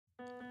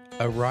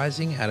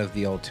Arising out of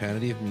the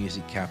alternative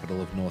music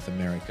capital of North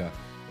America,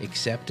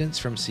 Acceptance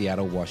from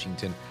Seattle,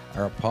 Washington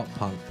are a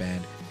pop-punk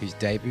band whose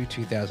debut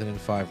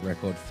 2005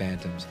 record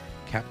Phantoms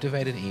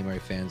captivated emo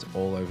fans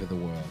all over the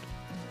world.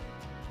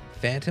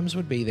 Phantoms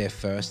would be their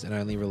first and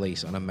only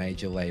release on a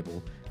major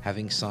label,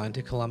 having signed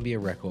to Columbia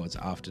Records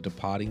after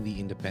departing the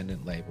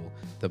independent label,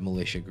 the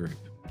Militia Group.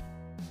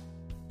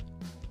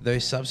 Though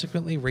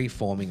subsequently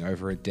reforming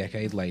over a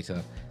decade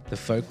later, the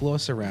folklore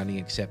surrounding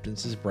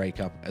Acceptance's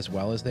breakup as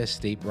well as their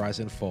steep rise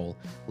and fall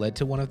led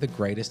to one of the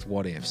greatest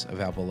what-ifs of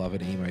our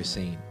beloved emo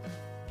scene.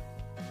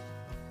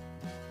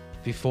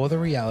 Before the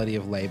reality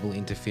of label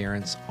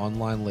interference,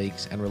 online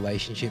leaks and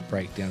relationship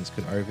breakdowns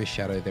could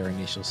overshadow their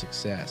initial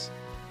success,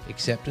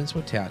 Acceptance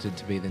were touted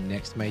to be the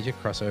next major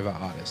crossover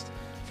artist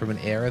from an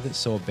era that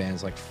saw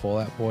bands like Fall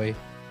Out Boy,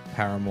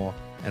 Paramore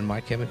and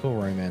My Chemical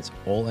Romance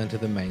all enter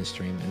the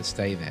mainstream and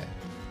stay there.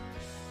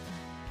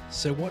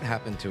 So what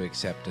happened to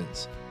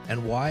Acceptance,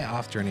 and why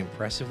after an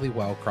impressively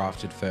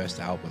well-crafted first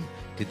album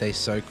did they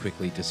so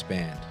quickly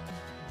disband?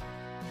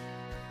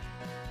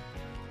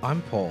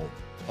 I'm Paul,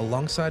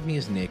 alongside me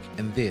is Nick,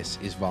 and this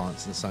is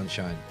Violence and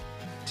Sunshine.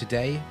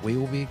 Today we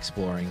will be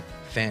exploring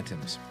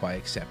Phantoms by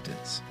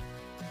Acceptance.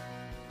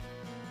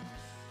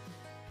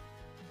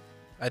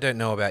 I don't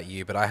know about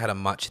you, but I had a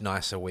much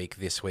nicer week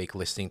this week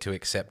listening to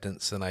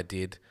Acceptance than I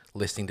did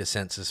listening to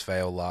Senses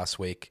Fail last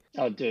week.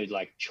 Oh, dude,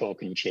 like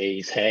chalk and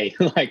cheese. Hey,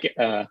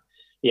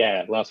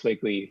 last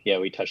week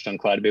we touched on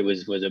quite a bit.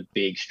 Was a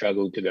big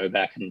struggle to go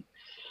back and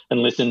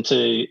listen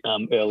to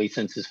early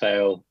Senses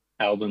Fail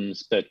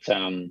albums, but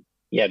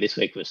this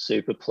week was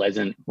super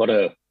pleasant. What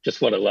a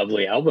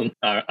lovely album.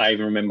 I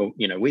remember,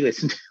 we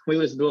listened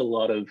to a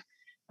lot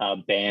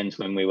of bands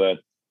when we were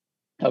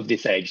of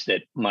this age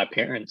that my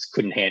parents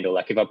couldn't handle.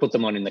 Like if I put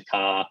them on in the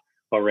car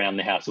or around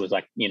the house, it was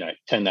like,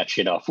 turn that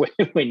shit off.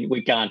 when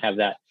we can't have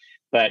that.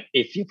 But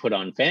if you put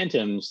on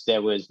Phantoms,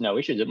 there was no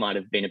issues. It might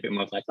have been a bit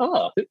more like,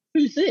 oh,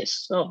 who's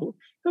this? Oh,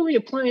 who are you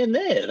playing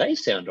there? They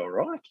sound all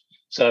right.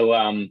 So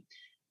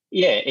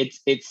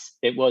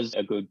it was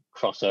a good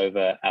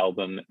crossover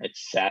album. It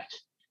sat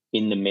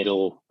in the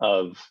middle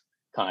of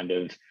kind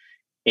of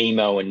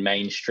emo and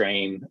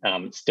mainstream.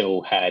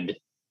 Still had,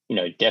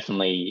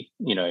 definitely,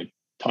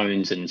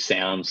 tones and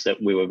sounds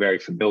that we were very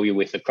familiar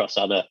with across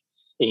other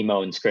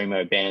emo and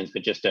screamo bands,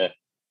 but just a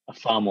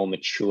far more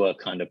mature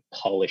kind of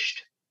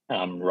polished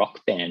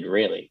rock band,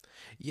 really.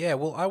 Yeah,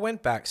 well, I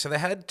went back. So they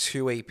had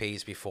 2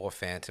 EPs before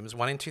Phantoms,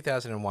 one in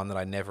 2001 that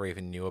I never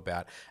even knew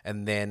about,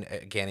 and then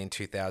again in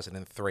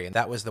 2003. And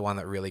that was the one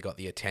that really got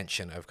the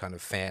attention of kind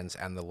of fans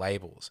and the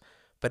labels.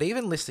 But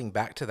even listening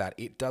back to that,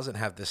 it doesn't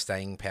have the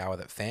staying power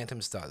that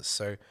Phantoms does.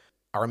 So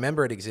I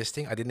remember it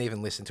existing. I didn't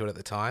even listen to it at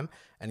the time.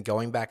 And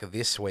going back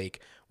this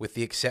week, with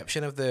the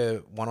exception of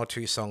the 1 or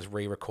 2 songs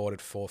re-recorded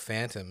for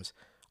Phantoms,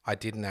 I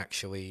didn't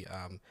actually,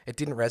 it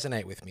didn't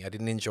resonate with me. I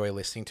didn't enjoy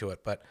listening to it.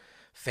 But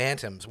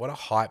Phantoms, what a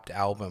hyped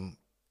album.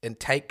 And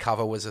Take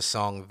Cover was a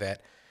song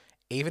that,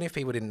 even if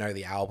people didn't know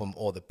the album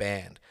or the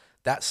band,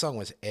 that song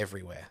was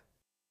everywhere.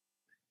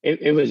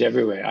 It was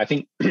everywhere. I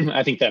think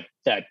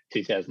that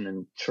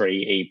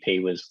 2003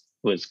 EP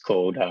was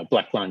called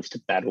Black Lines to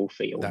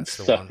Battlefield. That's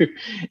the one.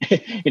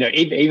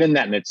 Even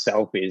that in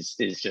itself is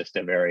just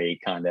a very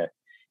kind of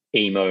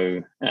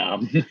emo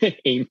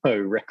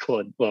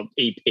record, well,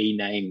 EP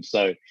name.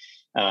 So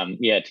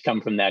to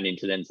come from that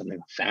into then something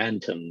like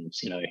Phantoms,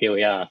 here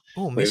we are.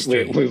 Oh,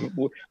 mystery.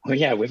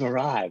 We've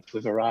arrived.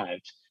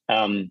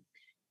 I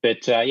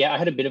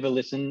had a bit of a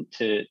listen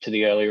to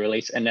the early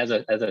release, and as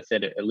I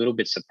said, a little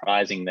bit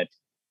surprising that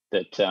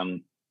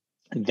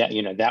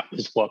that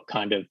was what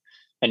kind of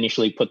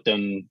initially put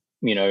them,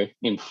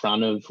 in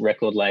front of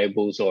record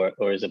labels or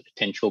as a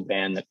potential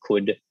band that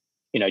could,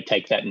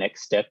 take that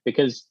next step,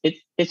 because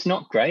it's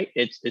not great.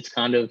 It's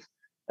kind of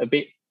a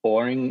bit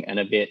boring and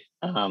a bit,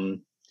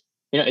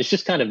 it's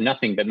just kind of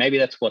nothing. But maybe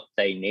that's what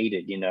they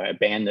needed, a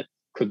band that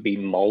could be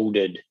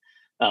molded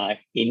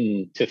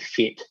in to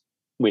fit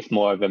with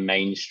more of a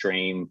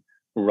mainstream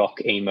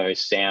rock emo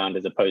sound,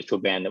 as opposed to a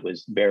band that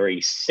was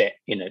very set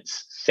in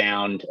its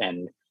sound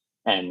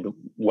and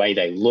way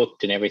they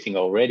looked and everything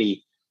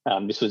already.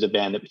 This was a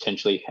band that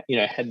potentially,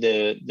 had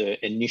the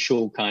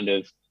initial kind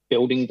of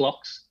building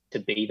blocks to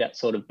be that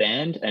sort of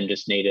band, and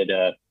just needed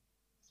a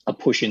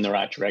push in the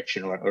right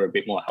direction or a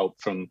bit more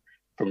help from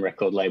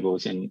record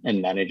labels and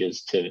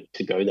managers to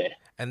go there.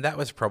 And that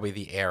was probably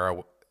the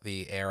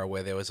era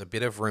where there was a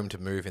bit of room to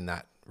move in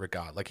that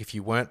regard. Like if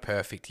you weren't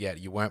perfect yet,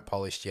 you weren't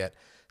polished yet,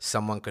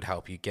 someone could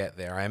help you get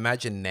there. I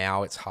imagine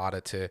now it's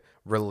harder to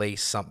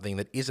release something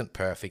that isn't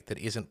perfect, that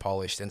isn't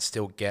polished, and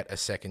still get a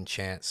second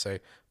chance. So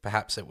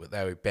perhaps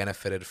they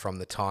benefited from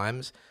the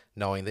times,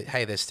 knowing that,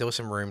 hey, there's still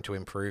some room to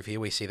improve here.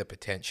 We see the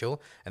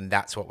potential, and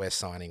that's what we're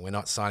signing. We're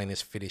not signing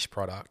this finished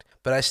product.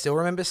 But I still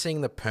remember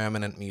seeing the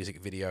Permanent music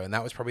video, and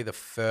that was probably the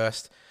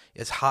first.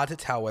 It's hard to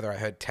tell whether I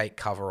heard Take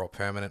Cover or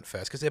Permanent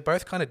first, because they're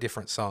both kind of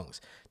different songs.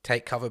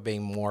 Take Cover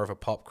being more of a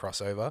pop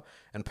crossover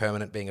and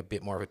Permanent being a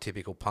bit more of a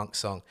typical punk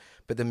song.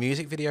 But the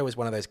music video was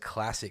one of those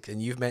classics,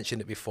 and you've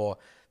mentioned it before.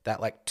 that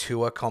like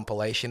tour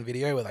compilation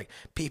video where like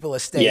people are Yeah,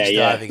 stage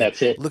yeah, diving and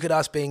that's it. look at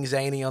us being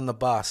zany on the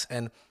bus.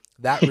 And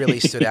that really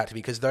stood out to me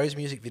because those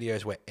music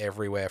videos were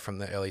everywhere from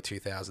the early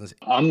 2000s.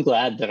 I'm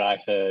glad that I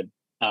heard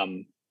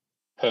um,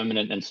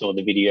 Permanent and saw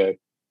the video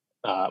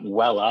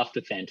well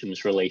after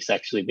Phantom's release,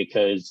 actually,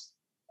 because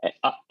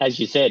as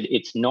you said,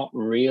 it's not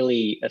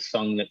really a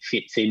song that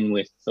fits in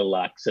with the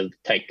likes of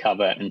Take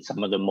Cover and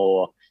some of the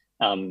more,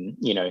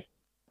 you know,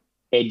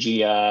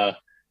 edgier,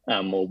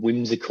 more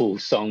whimsical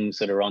songs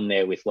that are on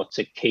there with lots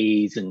of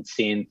keys and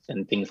synth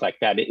and things like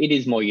that. It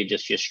is more your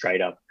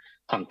straight up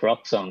punk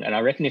rock song. And I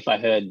reckon if I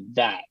heard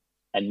that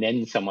and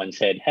then someone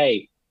said,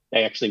 "Hey,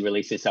 they actually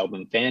released this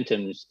album,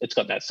 Phantoms. It's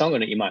got that song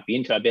on it. You might be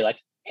into." I'd be like,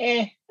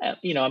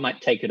 you know, I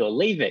might take it or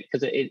leave it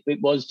because it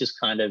was just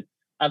kind of.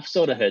 I've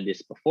sort of heard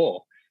this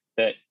before,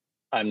 but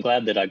I'm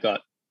glad that I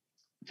got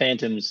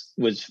Phantoms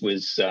was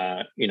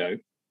you know,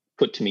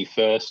 put to me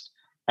first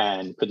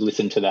and could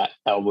listen to that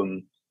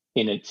album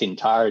in its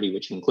entirety,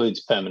 which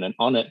includes Permanent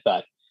on it.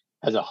 But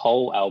as a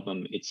whole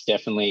album, it's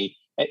definitely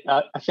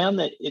I found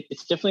that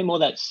it's definitely more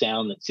that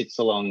sound that sits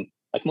along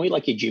like more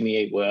like your Jimmy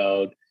Eat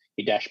World,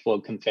 your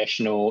Dashboard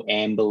Confessional,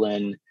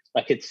 Amberlin.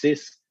 Like it's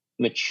this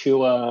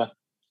mature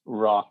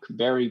rock,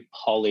 very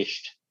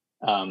polished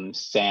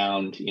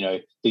sound. You know,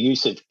 the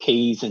use of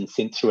keys and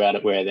synth throughout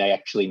it, where they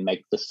actually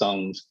make the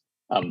songs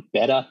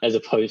better, as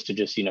opposed to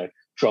just, you know,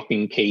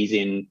 dropping keys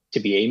in to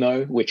be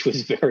emo, which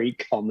was very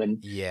common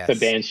for Yes.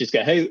 bands. Just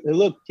go, "Hey,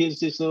 look, here's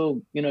this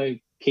little, you know,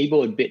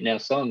 keyboard bit in our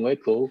song. We're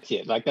cool."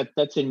 Yeah, like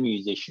that's a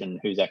musician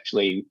who's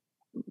actually,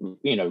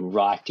 you know,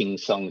 writing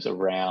songs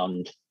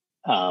around,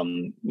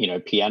 you know,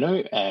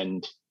 piano,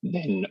 and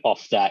then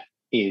off that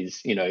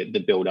is, you know, the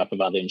build up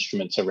of other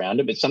instruments around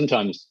it. But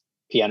sometimes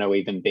piano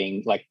even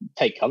being like,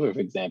 Take Cover, for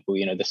example,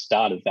 you know, the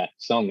start of that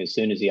song, as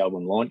soon as the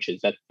album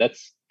launches,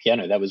 that's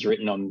piano that was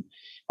written on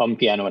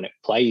piano, and it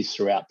plays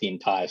throughout the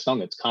entire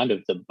song. It's kind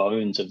of the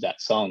bones of that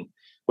song.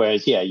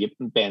 Whereas, yeah, your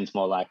band's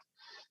more like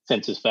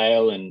Senses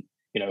Fail, and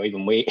you know,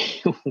 even we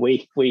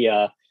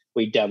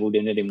we dabbled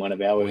in it in one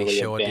of our We earlier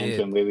sure bands did.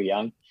 when we were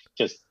young.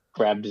 Just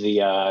grabbed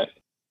the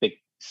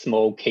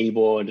small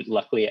keyboard.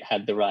 Luckily, it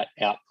had the right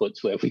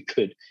outputs where we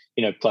could,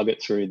 you know, plug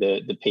it through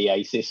the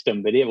PA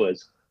system. But it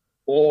was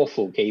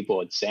awful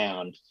keyboard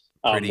sound.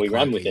 Pretty We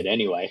ran with it clunky.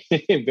 anyway.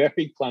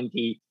 Very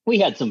clunky. We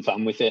had some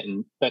fun with it,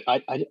 and but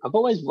I've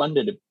always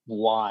wondered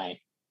why.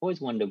 Always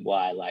wondered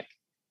why, like,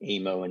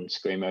 emo and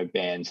screamo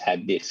bands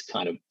had this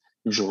kind of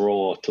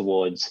draw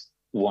towards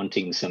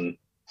wanting some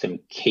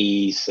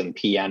keys, some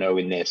piano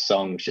in their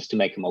songs, just to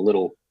make them a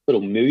little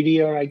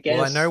moodier, I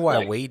Well, I know guess. why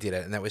Like, we did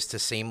it, and that was to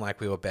seem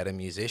like we were better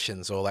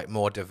musicians or like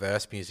more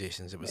diverse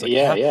musicians. It was like,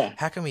 yeah, yeah.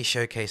 how can we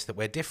showcase that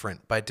we're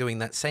different by doing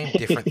that same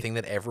different thing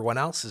that everyone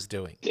else is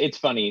doing? It's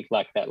funny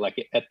like that. Like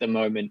at the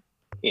moment,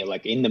 yeah,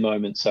 like in the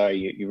moment, sorry,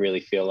 you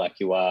really feel like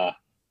you are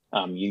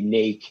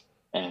unique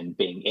and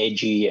being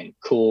edgy and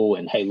cool,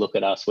 and hey, look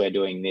at us, we're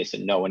doing this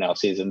and no one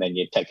else is. And then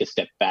you take a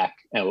step back,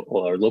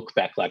 or look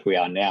back like we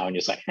are now, and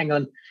you're just like, hang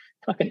on,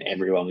 fucking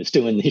everyone was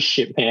doing this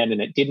shit, man.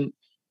 And it didn't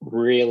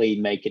really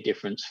make a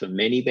difference for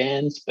many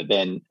bands, but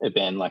then a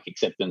band like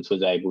Acceptance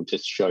was able to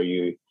show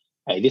you,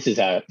 hey, this is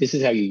how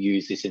you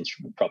use this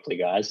instrument properly,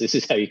 guys. This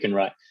is how you can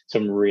write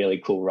some really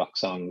cool rock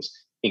songs,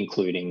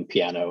 including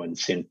piano and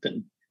synth.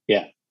 And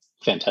yeah,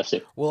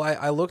 fantastic. Well,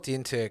 I looked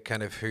into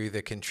kind of who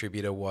the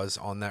contributor was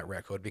on that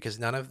record because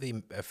none of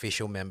the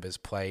official members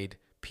played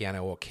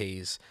piano or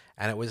keys,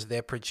 and it was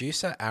their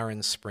producer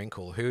Aaron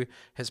Sprinkle, who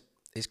has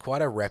is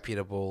quite a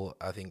reputable,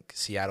 I think,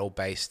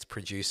 Seattle-based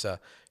producer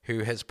who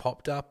has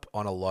popped up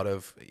on a lot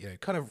of, you know,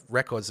 kind of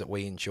records that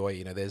we enjoy.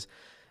 You know,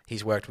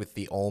 he's worked with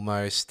the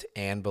Almost,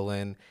 Anne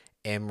Boleyn,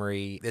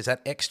 Emery. There's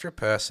that extra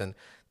person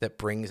that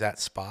brings that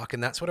spark,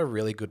 and that's what a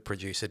really good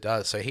producer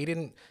does. So he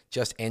didn't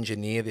just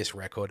engineer this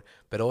record,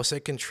 but also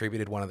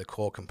contributed one of the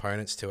core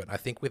components to it. And I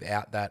think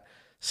without that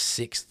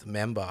sixth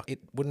member, it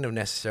wouldn't have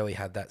necessarily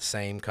had that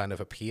same kind of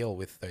appeal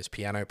with those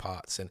piano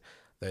parts and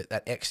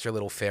that extra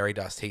little fairy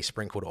dust he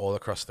sprinkled all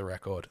across the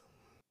record.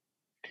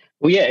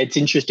 Well, yeah, it's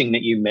interesting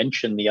that you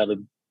mentioned the other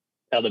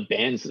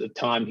bands at the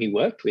time he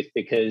worked with,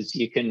 because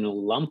you can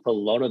lump a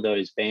lot of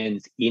those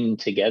bands in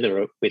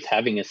together with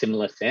having a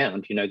similar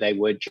sound. You know, they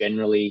were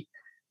generally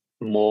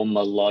more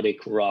melodic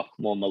rock,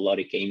 more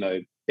melodic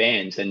emo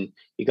bands, and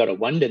you got to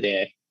wonder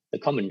there. The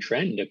common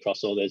trend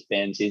across all those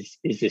bands is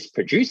this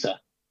producer.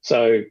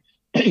 So,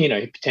 you know,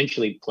 he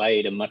potentially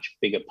played a much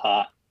bigger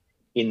part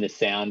in the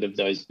sound of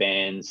those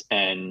bands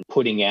and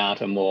putting out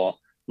a more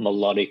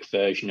melodic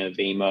version of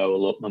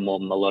emo, a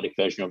more melodic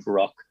version of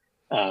rock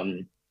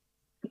um,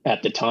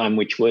 at the time,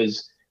 which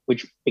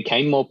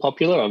became more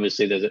popular.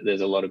 Obviously,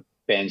 there's a lot of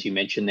bands you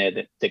mentioned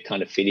there that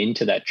kind of fit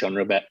into that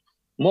genre, but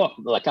more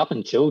like up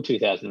until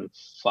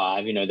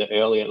 2005, you know, the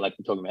earlier, like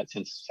we're talking about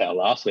since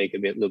last week, a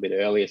little bit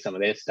earlier, some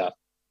of their stuff,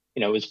 you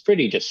know, it was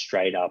pretty just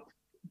straight up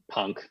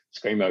punk,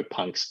 screamo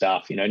punk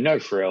stuff. You know, no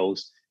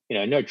frills, you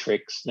know, no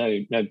tricks,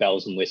 no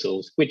bells and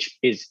whistles, which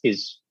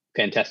is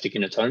fantastic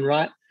in its own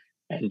right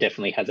and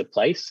definitely has a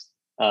place.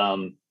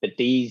 But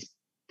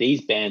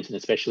these bands, and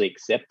especially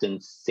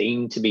Acceptance,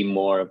 seem to be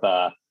more of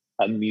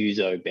a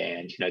muso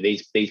band. You know,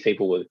 these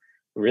people were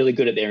really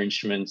good at their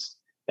instruments.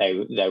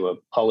 They were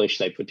polished.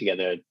 They put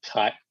together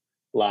tight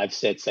live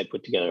sets. They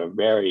put together a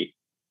very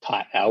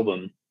tight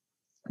album.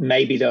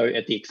 Maybe though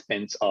at the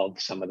expense of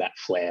some of that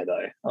flair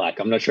though. Like,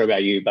 I'm not sure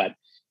about you, but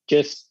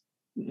just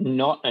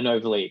not an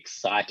overly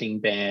exciting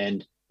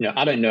band. You know,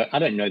 I don't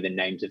know the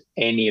names of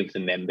any of the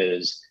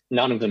members.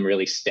 None of them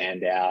really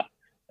stand out.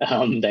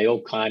 They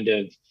all kind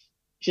of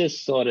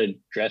just sort of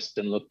dressed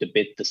and looked a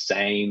bit the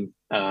same.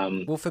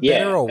 Well, for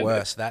better or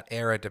worse, that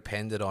era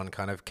depended on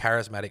kind of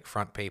charismatic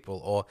front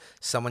people or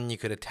someone you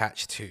could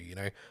attach to. You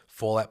know,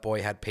 Fall Out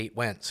Boy had Pete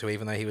Wentz, who,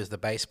 even though he was the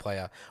bass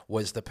player,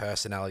 was the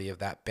personality of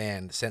that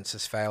band.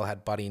 Census Fail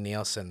had Buddy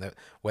Nielsen. That,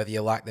 whether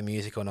you like the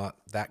music or not,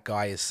 that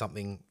guy is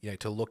something, you know,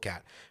 to look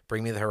at.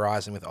 Bring Me the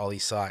Horizon with Ollie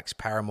Sykes,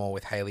 Paramore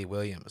with Hayley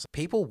Williams.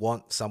 People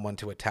want someone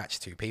to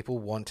attach to. People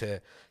want to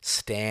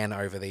stand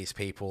over these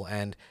people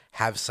and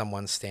have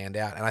someone stand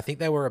out. And I think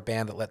they were a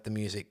band that let the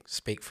music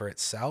speak for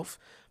itself,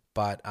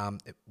 but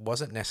it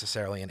wasn't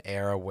necessarily an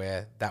era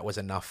where that was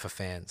enough for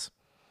fans.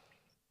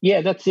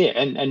 Yeah, that's it.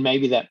 And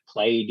maybe that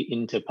played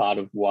into part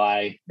of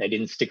why they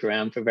didn't stick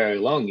around for very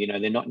long. You know,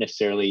 they're not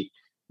necessarily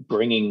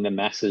bringing the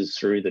masses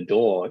through the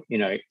door. You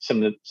know,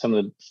 some of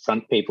the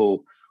front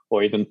people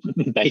or even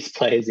bass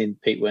players in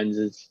Pete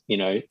Wentz's, you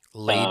know,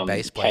 lead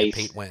bass player,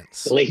 Pete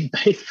Wentz. Lead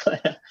bass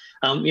player.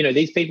 You know,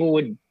 these people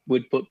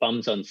would put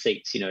bums on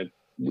seats. You know,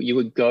 you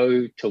would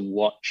go to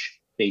watch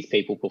these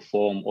people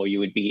perform, or you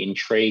would be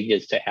intrigued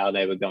as to how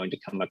they were going to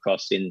come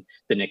across in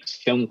the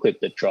next film clip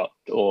that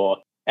dropped, or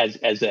as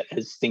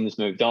things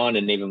moved on,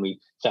 and even we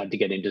started to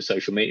get into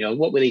social media. You know,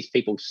 what were these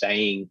people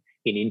saying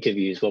in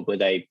interviews? What were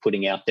they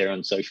putting out there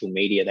on social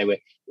media? They were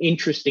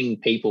interesting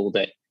people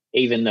that,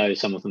 even though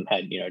some of them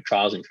had, you know,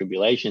 trials and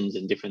tribulations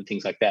and different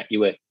things like that, you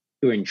were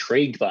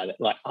intrigued by that.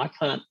 Like, I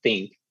can't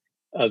think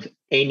of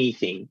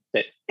anything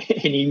that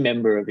any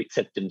member of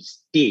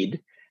Acceptance did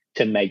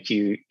to make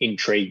you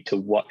intrigued to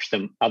watch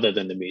them other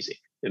than the music.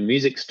 The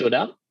music stood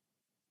up.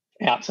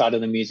 Outside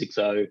of the music,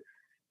 though,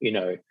 you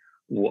know,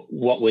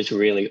 what was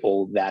really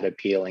all that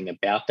appealing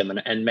about them?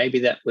 And maybe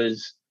that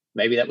was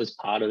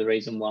part of the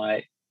reason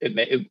why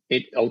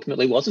it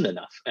ultimately wasn't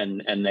enough.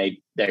 And they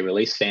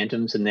released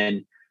Phantoms and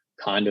then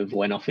kind of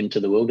went off into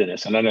the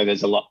wilderness. And I know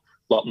there's a lot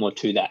more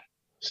to that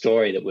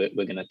story that we're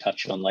going to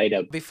touch on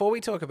later. Before we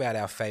talk about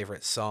our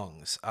favorite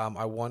songs,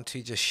 I want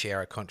to just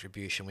share a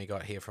contribution we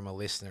got here from a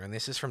listener, and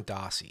this is from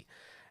Darcy,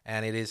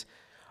 and it is: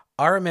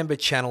 I remember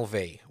Channel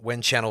V,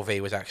 when Channel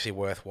V was actually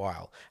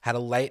worthwhile, had a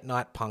late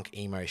night punk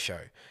emo show.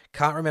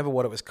 Can't remember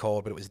what it was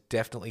called, but it was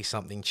definitely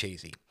something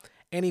cheesy.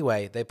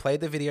 Anyway, they played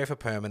the video for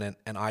Permanent,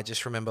 and I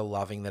just remember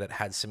loving that it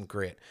had some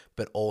grit,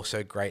 but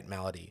also great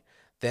melody.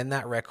 Then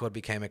that record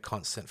became a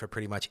constant for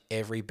pretty much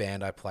every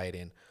band I played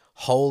in.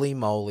 Holy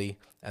moly,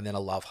 and then a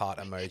love heart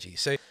emoji.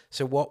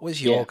 So what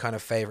was your kind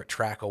of favorite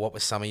track, or what were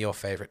some of your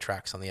favorite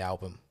tracks on the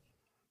album?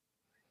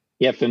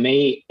 Yeah, for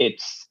me,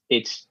 it's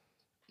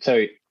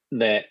so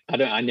that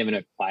I never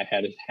know quite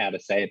how to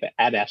say it, but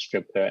Ad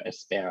Astra per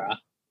Aspera.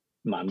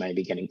 I may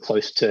be getting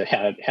close to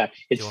how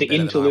it's the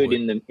interlude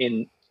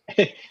in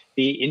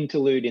the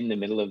interlude in the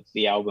middle of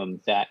the album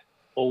that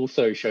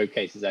also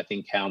showcases, I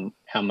think,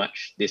 how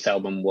much this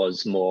album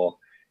was more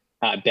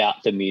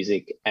about the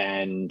music,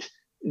 and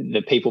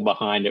the people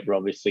behind it were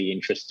obviously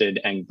interested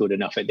and good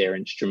enough at their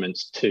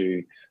instruments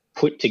to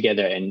put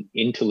together an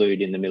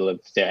interlude in the middle of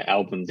their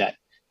album that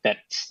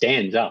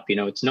stands up. You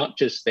know, it's not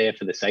just there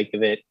for the sake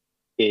of it.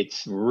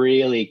 It's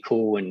really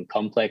cool and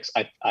complex.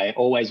 I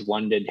always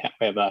wondered,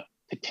 however,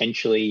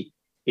 potentially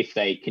if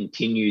they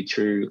continued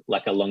through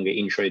like a longer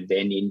intro,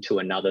 then into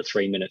another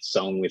 3-minute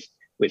song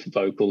with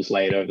vocals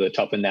laid over the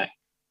top, and that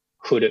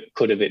could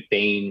have it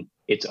been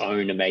its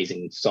own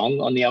amazing song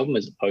on the album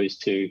as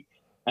opposed to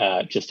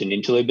just an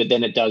interlude. But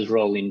then it does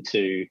roll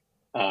into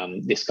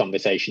This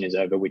Conversation Is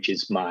Over, which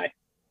is my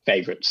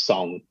favorite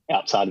song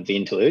outside of the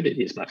interlude.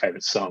 It is my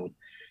favorite song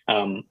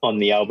on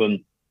the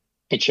album.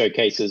 It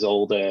showcases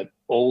all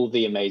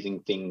the amazing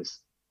things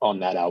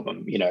on that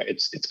album. You know,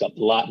 it's got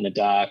the light in the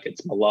dark,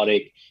 it's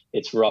melodic,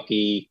 it's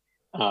rocky.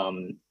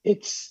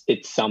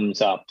 It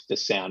sums up the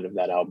sound of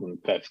that album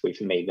perfectly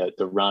for me.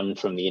 The run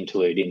from the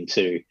interlude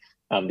into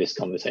This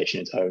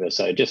Conversation Is Over.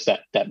 So just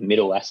that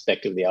middle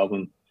aspect of the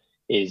album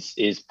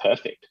is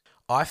perfect.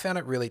 I found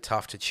it really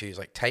tough to choose.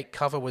 Like, Take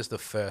Cover was the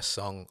first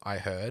song I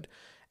heard,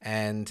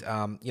 and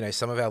you know,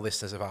 some of our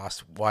listeners have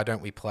asked, why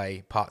don't we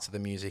play parts of the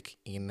music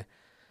in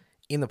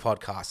the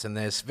podcast? And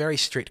there's very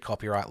strict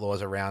copyright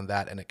laws around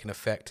that, and it can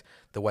affect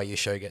the way your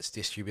show gets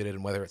distributed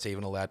and whether it's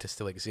even allowed to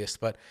still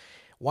exist. But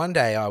one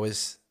day I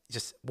was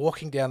just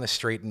walking down the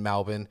street in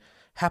Melbourne,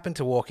 happened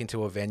to walk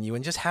into a venue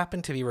and just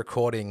happened to be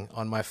recording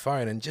on my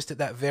phone. And just at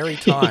that very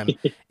time,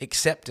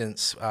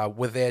 Acceptance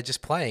were there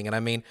just playing. And I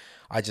mean,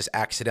 I just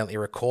accidentally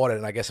recorded,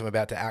 and I guess I'm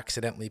about to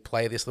accidentally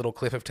play this little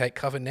clip of Take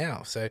Cover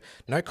now. So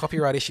no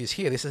copyright issues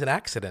here. This is an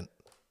accident.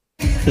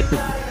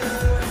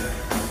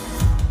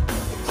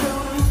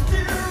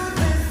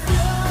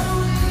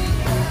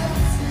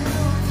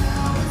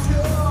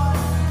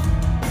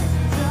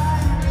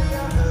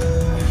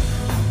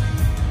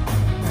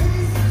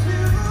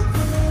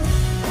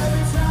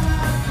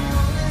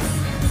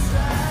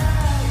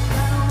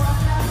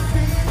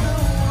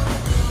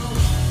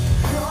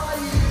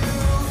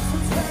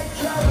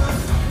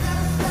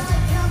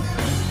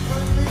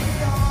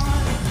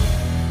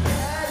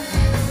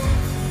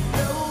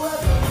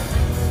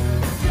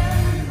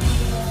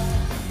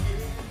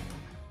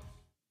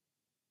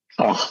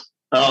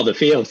 Oh, the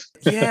feels.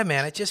 Yeah,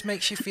 man, it just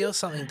makes you feel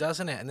something,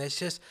 doesn't it? And there's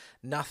just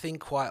nothing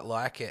quite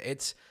like it.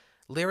 It's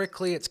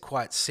lyrically, it's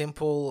quite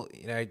simple,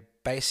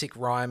 basic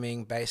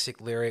rhyming,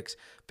 basic lyrics,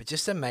 but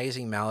just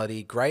amazing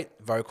melody, great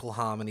vocal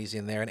harmonies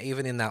in there, and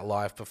even in that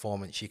live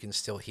performance, you can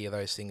still hear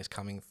those things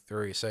coming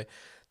through. So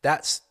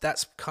that's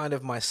kind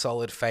of my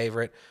solid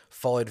favorite,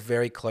 followed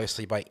very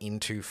closely by In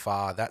Too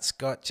Far. That's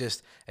got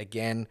just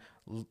again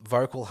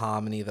vocal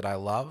harmony that I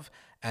love,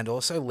 and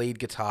also lead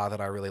guitar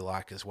that I really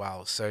like as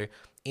well. So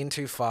In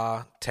Too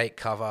Far, Take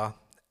Cover,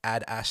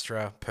 Ad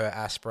Astra, Per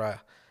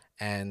Aspera,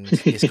 and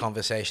This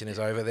Conversation Is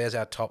Over. There's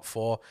our top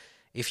four.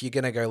 If you're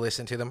going to go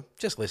listen to them,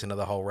 just listen to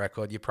the whole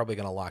record. You're probably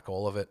going to like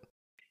all of it.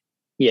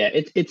 Yeah,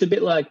 it's a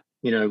bit like,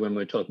 when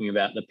we're talking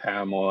about the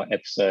Paramore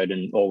episode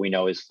and All We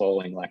Know Is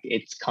Falling, like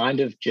it's kind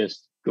of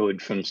just good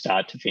from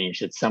start to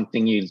finish. It's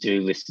something you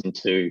do listen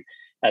to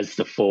as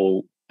the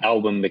full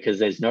album because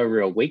there's no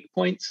real weak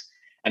points.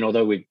 And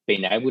although we've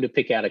been able to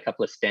pick out a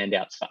couple of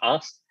standouts for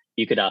us,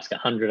 you could ask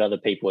 100 other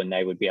people and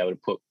they would be able to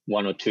put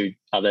one or two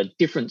other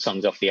different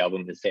songs off the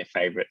album as their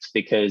favorites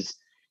because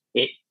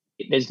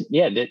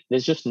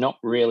there's just not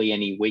really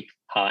any weak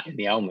part in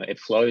the album. It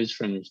flows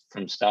from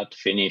start to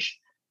finish.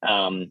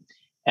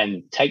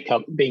 And Take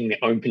Cover being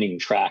the opening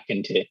track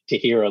and to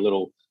hear a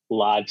little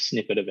live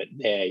snippet of it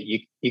there,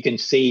 you can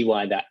see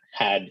why that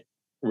had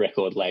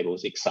record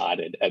labels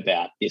excited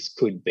about this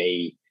could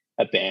be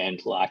a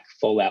band like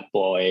Fall Out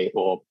Boy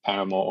or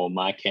Paramore or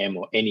My Chem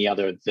or any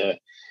other of the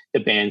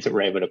bands that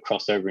were able to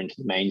cross over into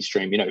the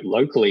mainstream.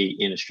 Locally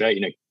in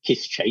Australia,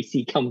 Kiss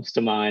Chasey comes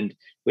to mind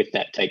with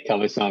that Take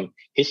Cover song.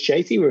 Kiss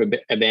Chasey were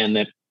a band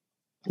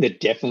that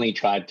definitely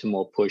tried to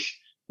more push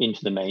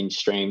into the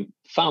mainstream,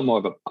 far more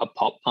of a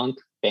pop punk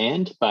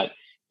band, but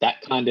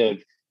that kind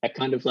of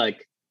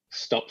like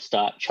stop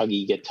start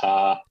chuggy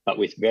guitar, but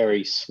with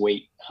very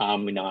sweet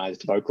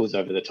harmonized vocals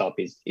over the top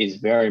is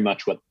very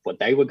much what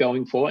they were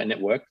going for, and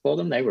it worked for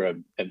them. They were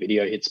a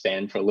video hits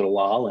band for a little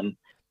while, and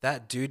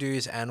that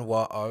Doo-Doo's and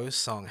What-Oh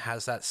song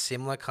has that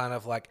similar kind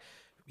of like,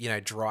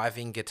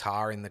 driving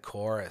guitar in the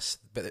chorus,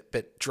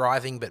 but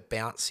driving but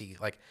bouncy,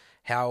 like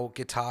how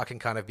guitar can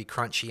kind of be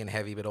crunchy and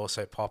heavy, but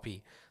also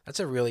poppy. That's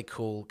a really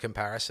cool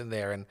comparison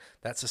there, and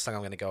that's the song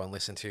I'm going to go and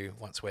listen to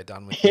once we're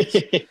done with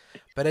this.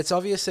 But it's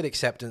obvious that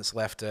Acceptance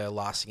left a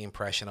lasting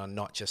impression on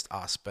not just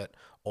us, but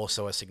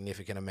also a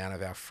significant amount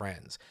of our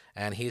friends.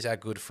 And here's our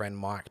good friend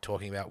Mike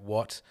talking about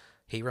what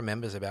he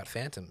remembers about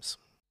Phantoms.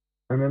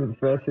 I remember the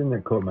first thing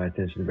that caught my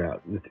attention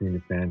about listening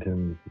to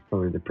Phantoms was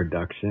probably the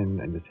production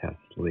and just how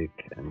slick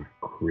and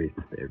crisp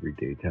every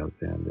detail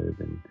sounded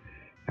and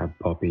how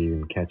poppy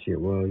and catchy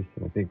it was.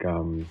 And I think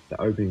the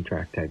opening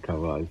track, Take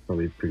Cover, is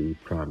probably a pretty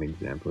prime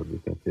example of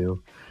this, I feel.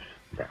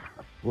 That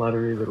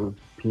fluttery little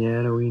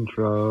piano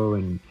intro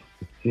and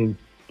the synth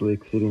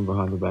slick sitting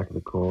behind the back of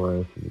the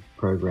chorus and the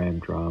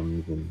programmed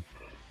drums and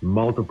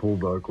multiple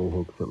vocal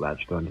hooks that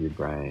latched onto your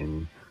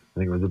brain. I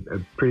think it was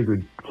a pretty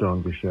good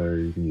song to show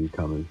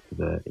newcomers to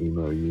the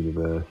emo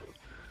universe.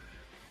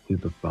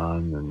 Super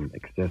fun and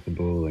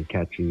accessible and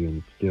catchy,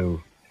 and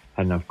still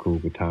had enough cool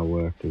guitar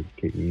work to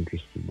keep me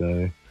interested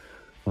though.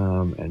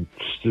 And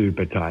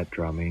super tight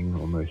drumming,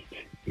 almost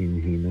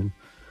inhuman.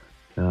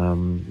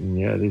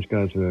 Yeah, these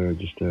guys were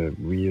just a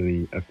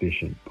really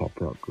efficient pop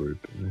rock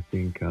group, and I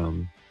think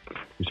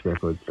this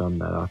record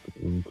summed that up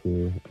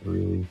into a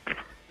really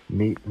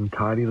neat and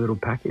tidy little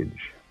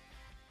package.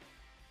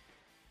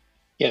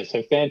 Yeah,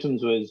 so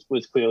Phantoms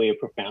was clearly a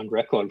profound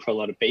record for a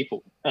lot of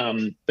people.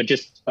 But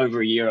just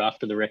over a year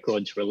after the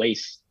record's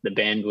release, the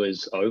band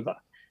was over.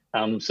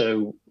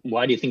 So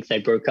why do you think they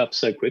broke up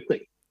so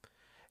quickly?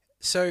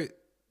 So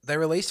they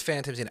released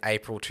Phantoms in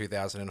April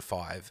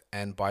 2005,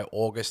 and by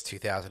August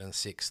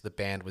 2006, the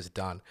band was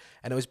done.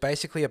 And it was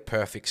basically a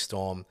perfect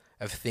storm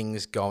of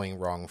things going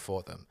wrong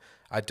for them.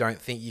 I don't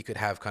think you could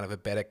have kind of a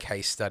better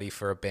case study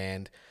for a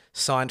band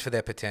signed for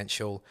their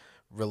potential,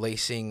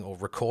 releasing or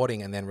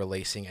recording and then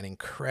releasing an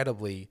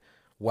incredibly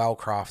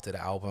well-crafted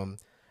album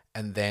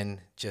and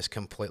then just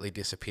completely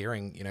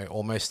disappearing,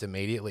 almost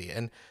immediately.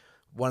 And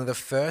one of the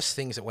first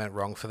things that went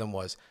wrong for them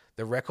was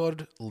the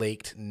record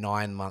leaked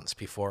 9 months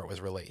before it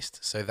was released.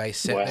 So they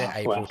set their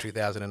April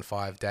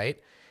 2005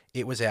 date.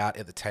 It was out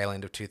at the tail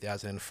end of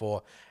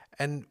 2004.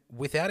 And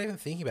without even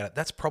thinking about it,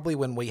 that's probably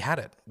when we had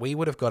it. We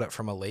would have got it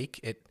from a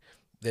leak.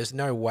 There's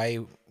no way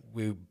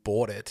we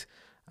bought it.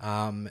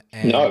 No,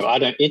 I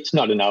don't. It's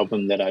not an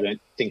album that I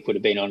don't think would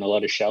have been on a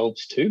lot of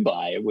shelves to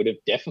buy. It would have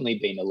definitely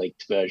been a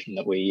leaked version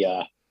that we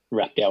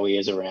wrapped our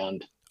ears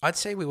around. I'd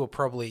say we were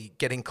probably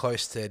getting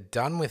close to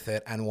done with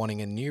it and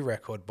wanting a new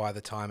record by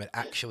the time it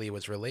actually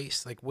was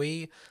released. Like,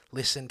 we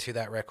listened to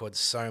that record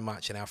so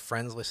much and our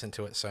friends listened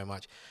to it so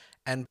much,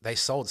 and they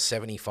sold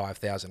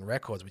 75,000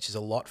 records, which is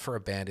a lot for a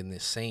band in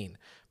this scene.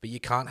 But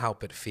you can't help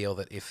but feel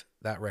that if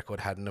that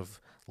record hadn't have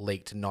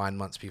leaked 9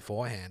 months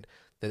beforehand,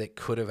 that it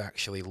could have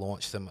actually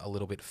launched them a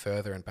little bit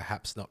further and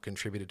perhaps not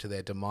contributed to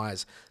their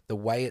demise the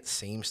way it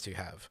seems to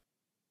have.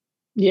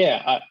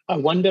 Yeah, I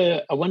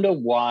wonder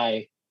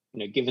why,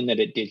 given that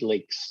it did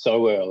leak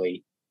so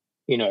early,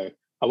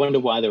 I wonder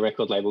why the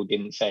record label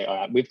didn't say, all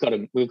right, we've got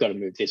to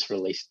move this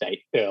release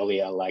date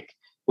earlier. Like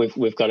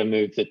we've got to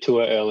move the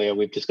tour earlier.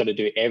 We've just got to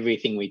do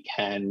everything we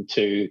can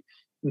to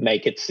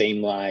make it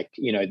seem like,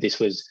 this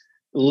was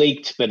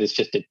leaked, but it's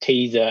just a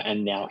teaser,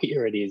 and now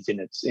here it is in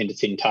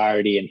its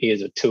entirety, and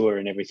here's a tour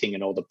and everything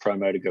and all the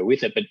promo to go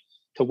with it. But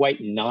to wait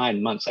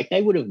 9 months, like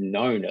they would have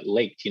known it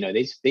leaked.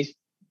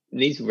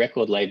 These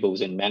record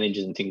labels and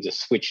managers and things are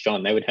switched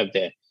on. They would have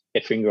their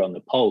finger on the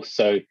pulse.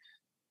 So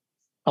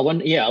I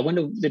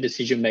wonder the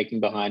decision making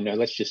behind, no,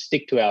 let's just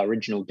stick to our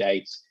original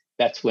dates.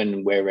 That's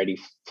when we're ready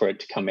for it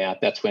to come out.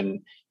 That's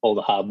when all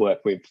the hard work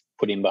we've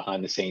put in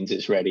behind the scenes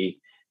is ready.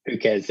 Who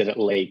cares that it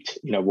leaked?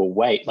 We'll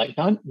wait. Like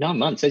 9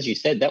 months, as you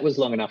said, that was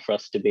long enough for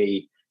us to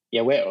be,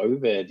 we're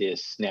over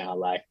this now.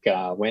 Like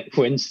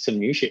when's some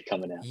new shit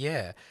coming out?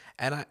 Yeah.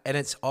 And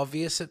it's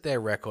obvious that their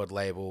record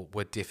label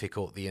were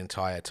difficult the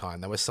entire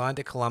time. They were signed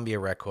to Columbia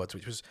Records,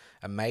 which was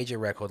a major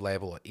record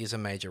label, or is a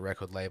major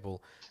record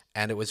label.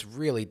 And it was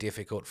really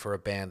difficult for a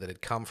band that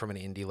had come from an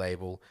indie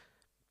label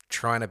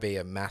trying to be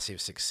a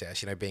massive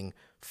success, being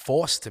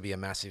forced to be a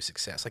massive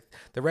success. Like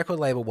the record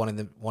label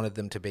wanted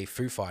them to be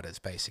Foo Fighters,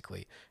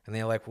 basically. And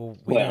they're like, well,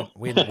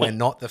 we're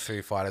not the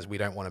Foo Fighters. We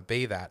don't want to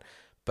be that.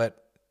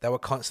 But they were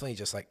constantly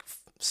just like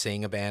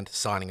seeing a band,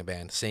 signing a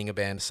band, seeing a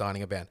band,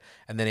 signing a band,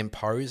 and then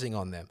imposing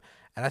on them.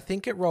 And I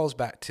think it rolls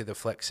back to the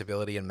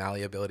flexibility and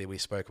malleability we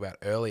spoke about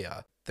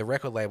earlier. The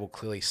record label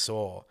clearly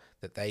saw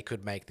that they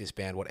could make this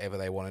band whatever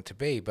they wanted to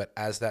be, but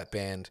as that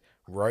band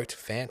wrote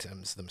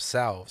Phantoms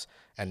themselves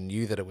and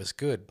knew that it was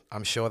good,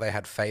 I'm sure they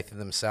had faith in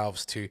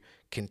themselves to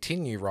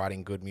continue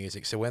writing good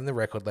music. So when the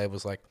record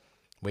label's like,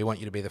 we want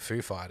you to be the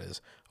Foo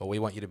Fighters, or we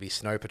want you to be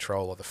Snow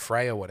Patrol or the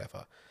Fray or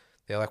whatever,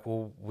 they're like,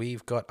 well,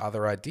 we've got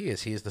other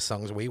ideas. Here's the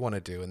songs we want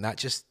to do. And that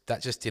just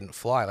didn't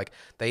fly. Like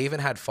they even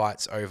had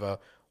fights over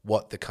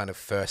what the kind of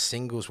first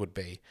singles would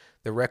be.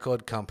 The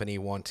record company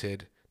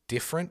wanted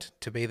Different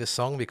to be the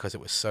song because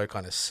it was so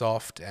kind of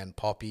soft and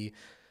poppy,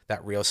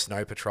 that real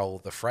Snow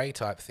Patrol, the Fray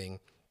type thing.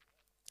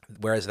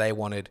 Whereas they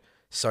wanted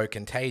So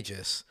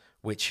Contagious,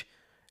 which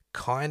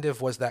kind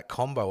of was that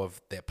combo of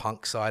their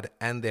punk side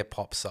and their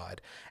pop side.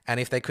 And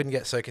if they couldn't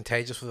get So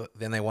Contagious,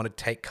 then they wanted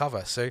Take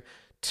Cover. So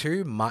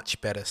two much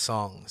better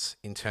songs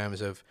in terms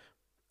of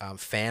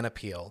fan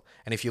appeal.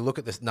 And if you look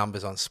at the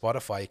numbers on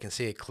Spotify, you can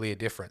see a clear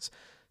difference.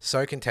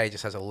 So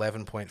Contagious has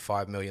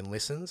 11.5 million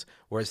listens,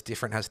 whereas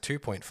Different has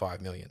 2.5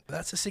 million.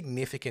 That's a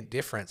significant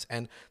difference.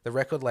 And the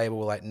record label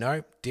were like,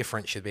 no,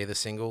 Different should be the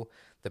single.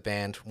 The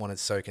band wanted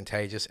So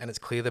Contagious, and it's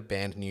clear the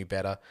band knew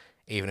better,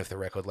 even if the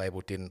record label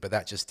didn't. But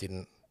that just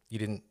didn't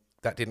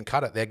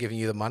cut it. They're giving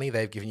you the money,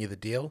 they've given you the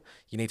deal.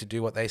 You need to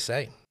do what they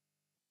say.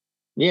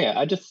 Yeah,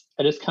 I just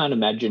can't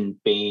imagine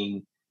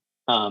being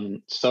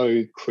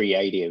so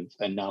creative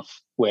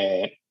enough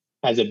where,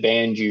 as a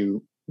band,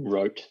 you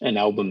wrote an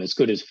album as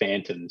good as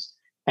Phantoms,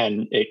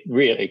 and it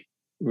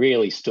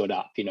really stood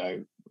up.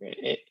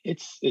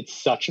 It's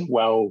such a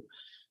well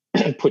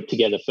put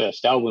together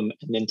first album,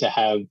 and then to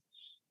have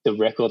the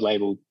record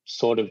label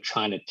sort of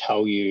trying to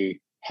tell you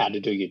how to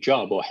do your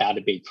job or how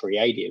to be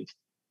creative,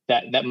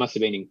 that must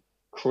have been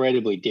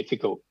incredibly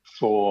difficult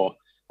for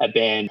a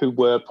band who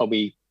were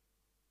probably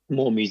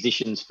more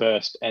musicians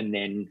first, and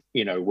then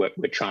we're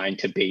trying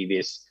to be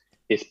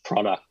this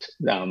product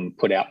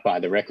put out by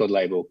the record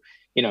label.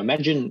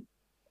 Imagine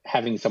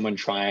having someone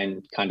try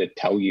and kind of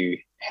tell you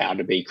how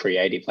to be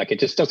creative. Like, it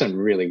just doesn't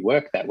really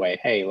work that way.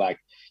 Hey, like,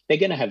 they're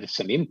going to have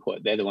some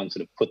input. They're the ones that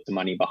have put the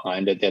money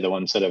behind it. They're the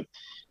ones that have,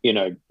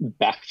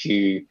 backed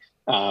you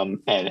and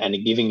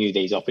are giving you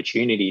these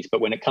opportunities. But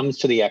when it comes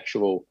to the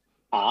actual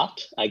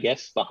art, I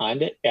guess,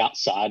 behind it,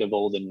 outside of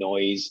all the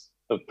noise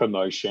of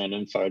promotion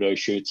and photo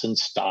shoots and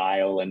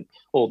style and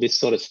all this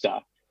sort of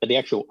stuff, but the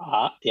actual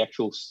art, the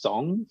actual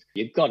songs,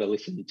 you've got to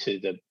listen to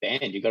the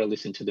band. You've got to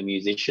listen to the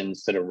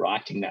musicians that are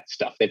writing that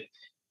stuff.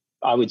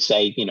 I would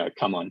say,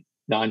 come on,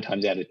 9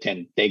 times out of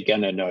 10, they're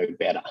going to know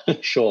better,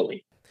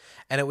 surely.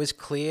 And it was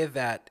clear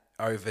that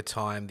over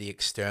time, the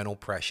external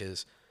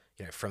pressures,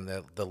 from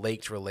the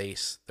leaked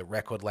release, the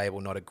record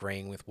label not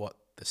agreeing with what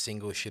the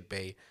single should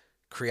be,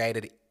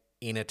 created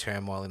inner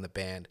turmoil in the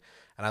band.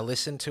 And I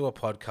listened to a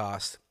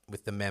podcast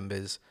with the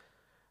members,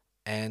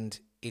 and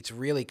it's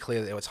really clear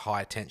that there was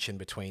high tension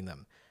between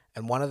them.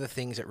 And one of the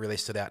things that really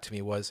stood out to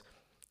me was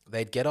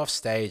they'd get off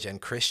stage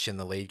and Christian,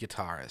 the lead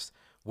guitarist,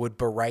 would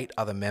berate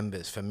other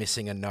members for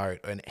missing a note.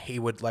 And he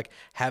would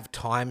have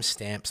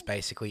timestamps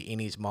basically in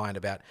his mind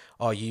about,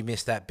 oh, you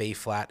missed that B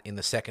flat in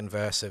the second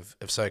verse of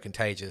So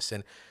Contagious.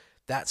 And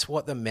that's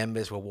what the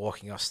members were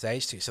walking off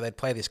stage to. So they'd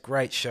play this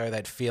great show.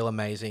 They'd feel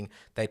amazing.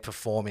 They'd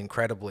perform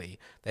incredibly.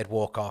 They'd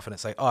walk off and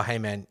it's like, oh, hey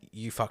man,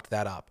 you fucked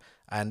that up.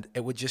 And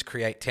it would just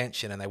create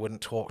tension and they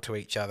wouldn't talk to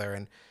each other.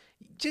 And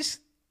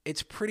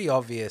it's pretty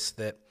obvious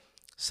that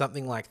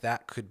something like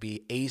that could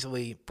be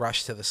easily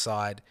brushed to the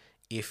side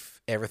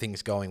if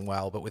everything's going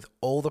well. But with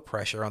all the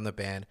pressure on the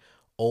band,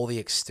 all the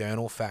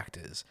external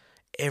factors,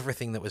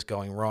 everything that was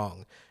going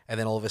wrong, and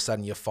then all of a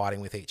sudden you're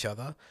fighting with each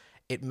other,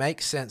 it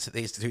makes sense that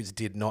these dudes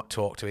did not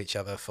talk to each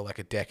other for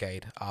a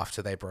decade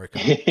after they broke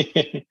up.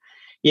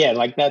 Yeah,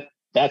 like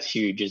that's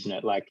huge, isn't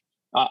it? Like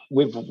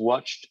we've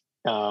watched,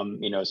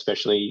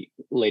 especially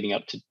leading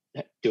up to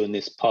doing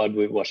this pod,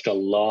 we've watched a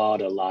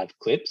lot of live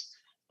clips,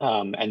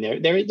 and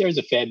there is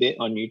a fair bit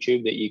on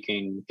YouTube that you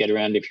can get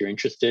around if you're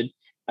interested.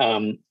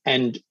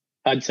 And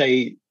I'd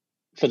say,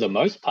 for the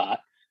most part,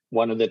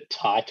 one of the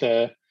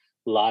tighter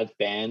live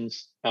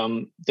bands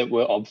that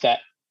were of that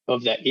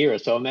era.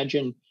 So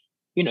imagine,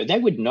 they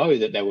would know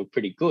that they were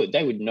pretty good.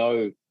 They would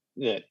know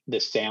that the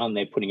sound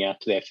they're putting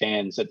out to their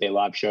fans at their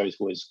live shows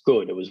was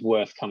good. It was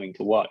worth coming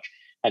to watch.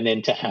 And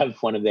then to have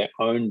one of their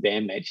own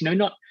bandmates,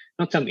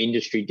 not some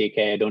industry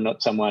dickhead or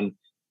not someone,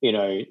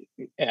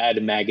 at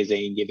a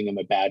magazine giving them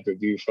a bad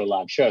review for a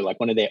live show, like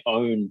one of their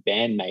own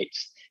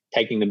bandmates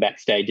taking them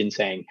backstage and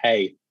saying,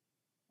 hey,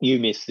 you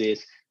missed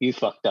this, you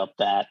fucked up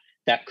that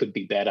could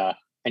be better.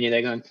 And you're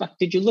there going, fuck,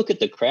 did you look at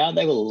the crowd?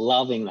 They were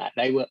loving that.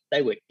 They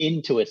were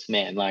into us,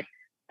 man. Like,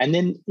 and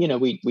then,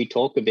 we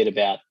talk a bit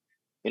about,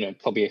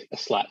 probably a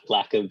slight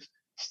lack of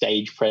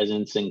stage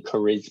presence and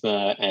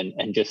charisma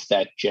and just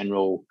that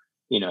general,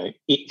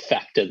 it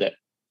factor that,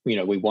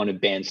 we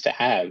wanted bands to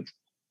have.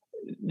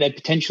 They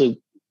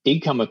potentially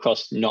did come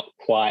across not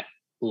quite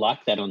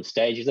like that on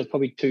stage. They're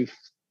probably too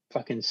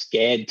fucking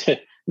scared to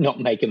not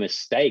make a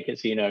mistake.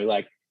 As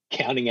like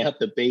counting out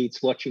the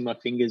beats, watching my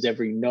fingers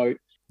every note.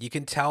 You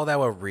can tell they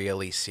were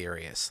really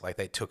serious. Like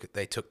they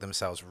took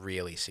themselves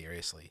really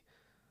seriously.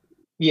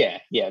 Yeah.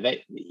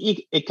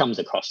 It comes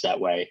across that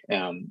way.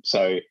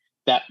 So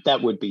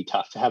that would be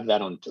tough to have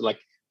that on, like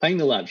playing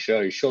the live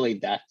show. Surely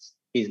that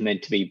is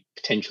meant to be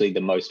potentially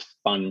the most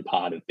fun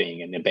part of being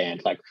in a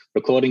band. Like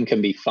recording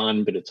can be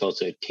fun, but it's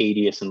also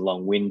tedious and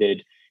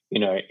long-winded.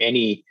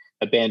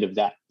 A band of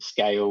that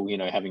scale,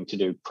 having to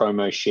do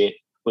promo shit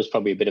was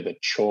probably a bit of a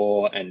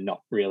chore and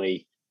not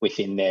really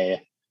within their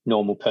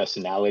normal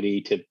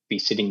personality to be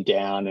sitting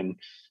down and,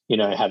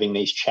 having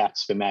these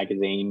chats for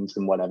magazines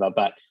and whatever.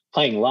 But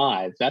playing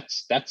live,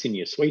 that's in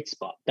your sweet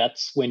spot.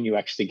 That's when you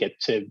actually get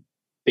to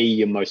be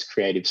your most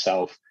creative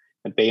self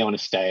and be on a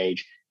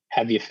stage,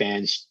 have your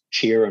fans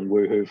cheer and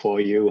woohoo for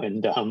you.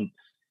 And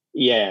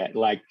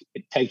like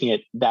taking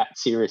it that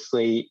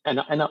seriously. And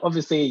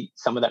obviously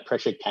some of that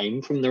pressure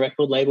came from the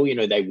record label.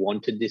 They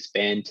wanted this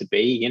band to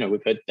be,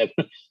 we've heard they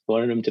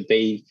wanted them to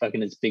be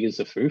fucking as big as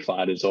the Foo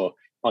Fighters or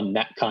on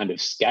that kind of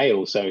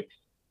scale. So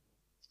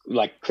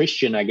like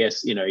Christian, I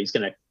guess, he's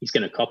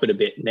gonna cop it a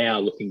bit now.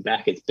 Looking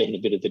back, it's been a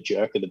bit of the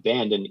jerk of the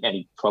band, and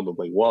he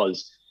probably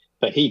was,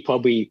 but he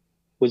probably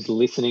was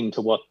listening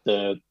to what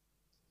the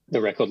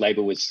record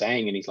label was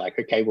saying, and he's like,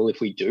 okay, well,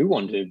 if we do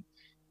want to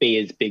be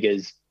as big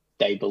as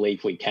they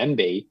believe we can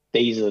be,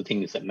 these are the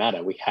things that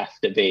matter. We have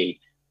to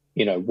be,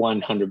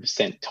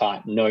 100%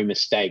 tight, no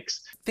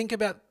mistakes. Think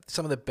about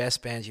some of the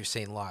best bands you've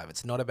seen live.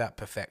 It's not about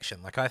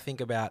perfection. Like I think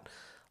about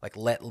like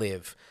Let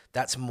Live.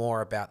 That's more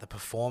about the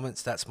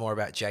performance. That's more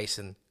about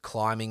Jason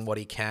climbing what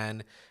he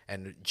can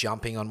and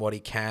jumping on what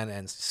he can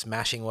and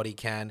smashing what he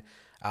can.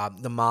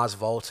 The Mars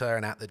Volta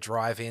and At the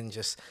Drive-In,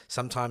 just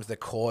sometimes the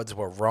chords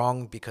were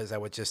wrong because they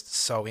were just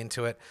so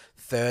into it.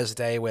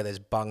 Thursday, where there's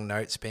bung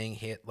notes being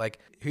hit. Like,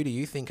 who do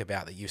you think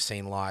about that you've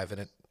seen live?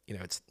 And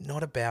it's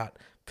not about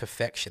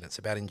perfection. It's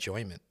about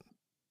enjoyment.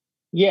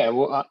 Yeah,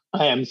 well,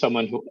 I am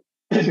someone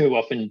who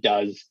often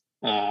does.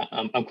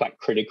 I'm quite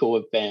critical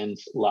of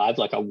bands live.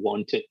 Like I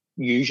want it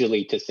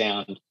usually to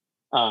sound,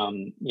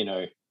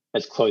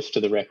 as close to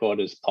the record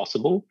as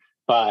possible.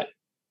 But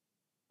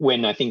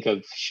when I think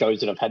of shows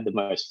that I've had the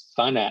most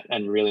fun at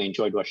and really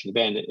enjoyed watching the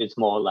band, it's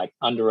more like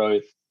Under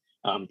Oath,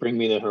 Bring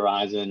Me the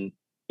Horizon.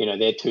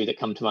 They're two that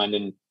come to mind,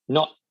 and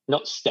not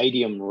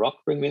stadium rock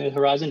Bring Me the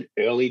Horizon,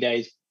 early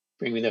days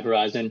Bring Me the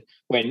Horizon,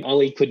 when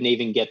Ollie couldn't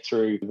even get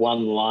through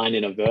one line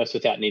in a verse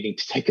without needing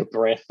to take a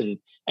breath and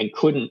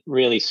couldn't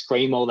really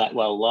scream all that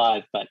well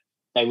live, but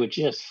they were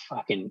just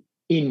fucking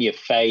in your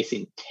face,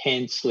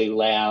 intensely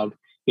loud,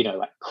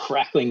 like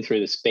crackling through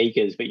the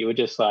speakers. But you were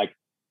just like,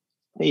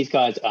 these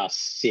guys are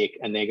sick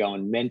and they're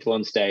going mental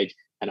on stage,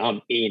 and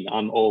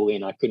I'm all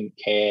in. I couldn't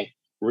care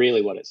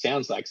really what it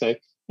sounds like. So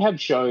you have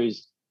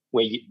shows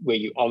where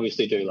you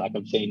obviously do, like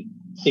I've seen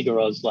Sigur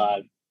Rós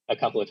live a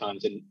couple of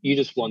times, and you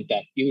just want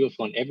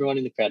everyone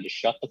in the crowd to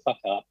shut the fuck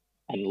up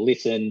and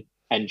listen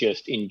and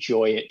just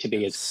enjoy it, to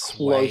be as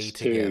close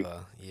together.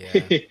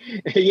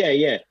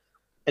 Yeah.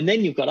 And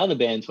then you've got other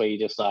bands where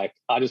you're just like,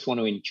 I just want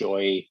to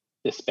enjoy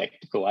the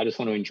spectacle. I just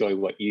want to enjoy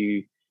what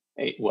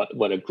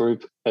a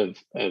group of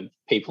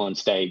people on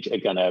stage are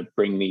going to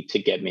bring me to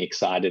get me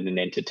excited and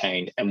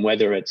entertained. And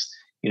whether it's,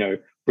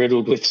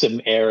 riddled with some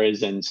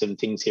errors and some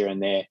things here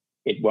and there,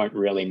 it won't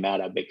really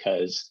matter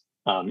because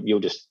you'll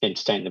just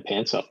entertain the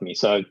pants off me.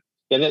 So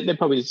yeah, they're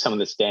probably some of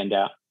the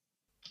standout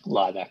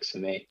live acts for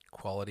me.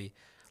 Quality.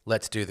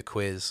 Let's do the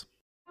quiz.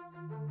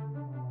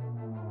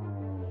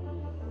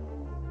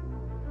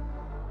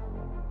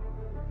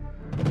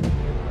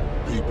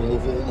 People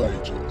of all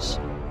ages,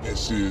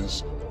 this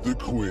is the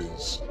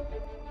quiz.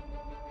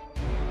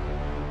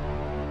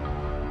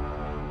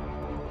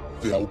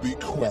 There'll be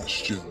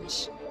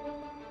questions.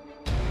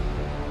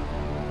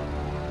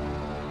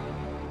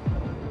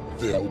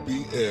 There'll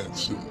be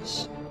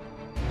answers.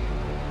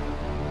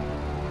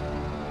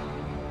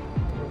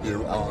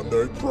 There are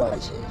no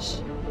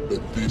prizes,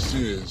 but this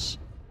is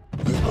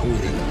the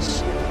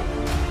quiz.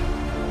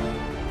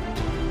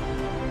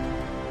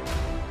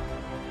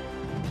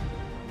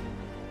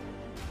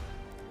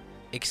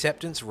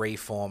 Acceptance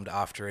reformed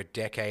after a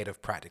decade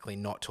of practically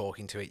not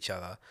talking to each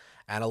other,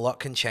 and a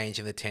lot can change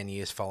in the 10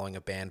 years following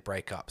a band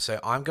breakup. So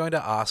I'm going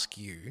to ask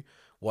you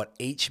what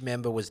each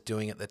member was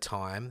doing at the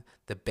time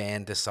the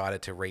band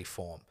decided to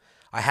reform.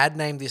 I had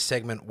named this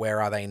segment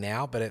Where Are They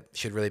Now, but it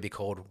should really be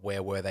called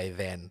Where Were They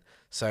Then?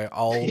 So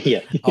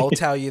I'll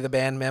tell you the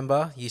band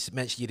member. You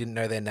mentioned you didn't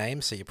know their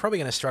name, so you're probably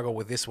going to struggle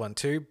with this one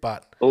too,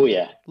 but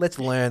let's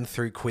learn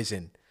through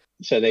quizzing.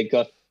 So they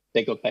got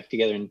back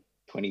together in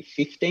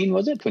 2015,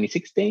 was it?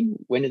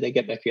 2016? When did they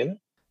get back together?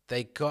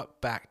 They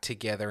got back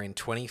together in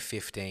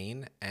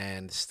 2015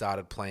 and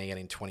started playing it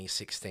in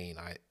 2016,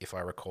 if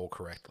I recall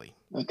correctly.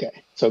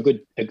 Okay. So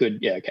a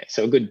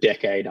good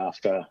decade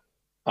after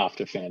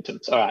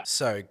Phantoms. All right.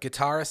 So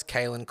guitarist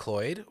Kalen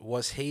Cloyd,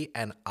 was he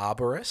an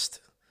arborist?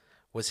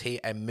 Was he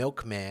a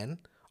milkman?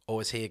 Or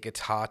was he a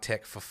guitar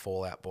tech for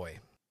Fall Out Boy?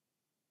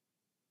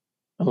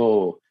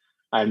 Oh,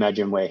 I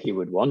imagine where he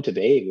would want to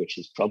be, which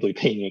is probably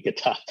being a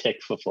guitar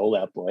tech for Fall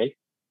Out Boy.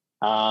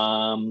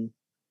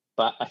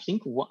 But I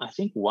think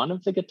one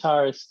of the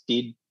guitarists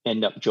did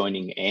end up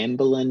joining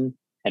Anberlin,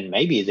 and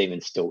maybe is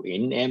even still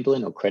in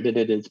Anberlin or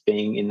credited as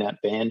being in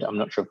that band. I'm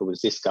not sure if it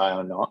was this guy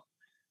or not.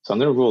 So I'm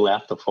going to rule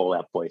out the Fall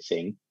Out Boy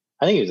thing.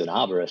 I think he was an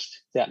arborist.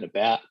 He's out and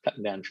about,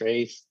 cutting down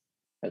trees.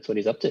 That's what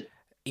he's up to.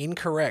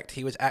 Incorrect.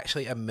 He was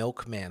actually a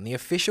milkman. The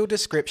official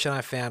description I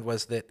found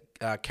was that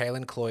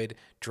Kalen Cloyd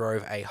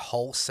drove a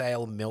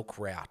wholesale milk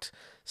route.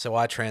 So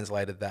I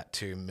translated that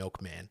to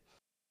milkman.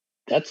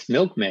 That's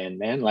milkman,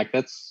 man. Like,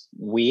 that's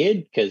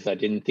weird because I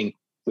didn't think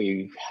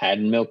we had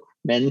milkmen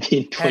in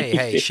 2015.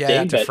 Hey, shout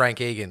out to Frank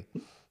Egan.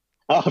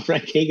 Oh,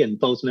 Frank Egan,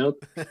 Paul's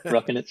Milk,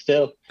 rocking it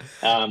still.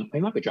 He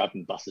might be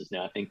driving buses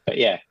now, I think. But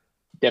yeah,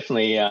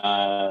 definitely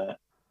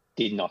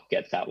did not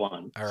get that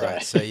one. All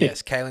right. So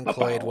yes, Kalen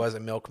Cloyd was a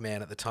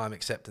milkman at the time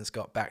Acceptance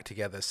got back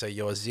together. So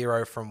you're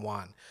 0 from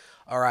 1.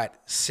 All right.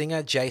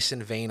 Singer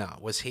Jason Wiener,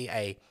 was he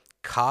a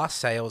car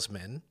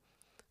salesman,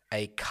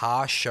 a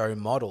car show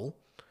model,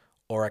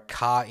 or a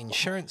car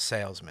insurance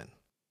salesman?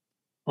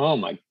 Oh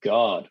my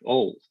God!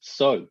 Oh,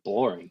 so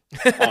boring.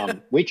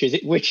 Which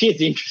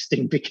is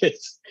interesting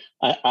because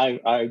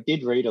I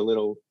did read a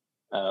little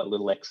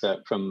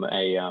excerpt from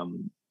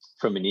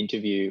an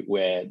interview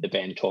where the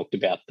band talked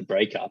about the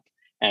breakup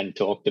and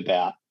talked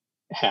about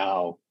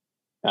how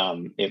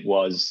it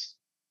was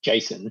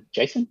Jason.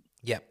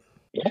 Yep.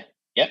 Yeah.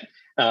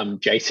 Yep.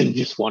 Jason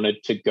just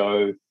wanted to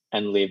go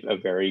and live a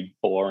very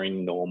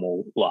boring,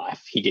 normal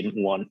life. He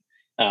didn't want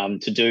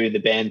to do the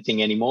band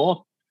thing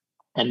anymore.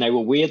 And they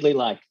were weirdly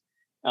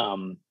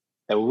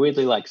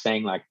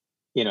saying like,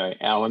 you know,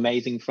 our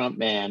amazing front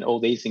man,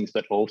 all these things,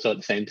 but also at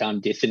the same time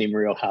dissing him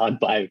real hard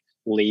by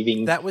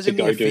leaving. That was in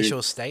the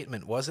official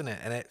statement, wasn't it?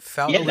 And it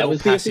felt a little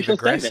passive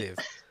aggressive.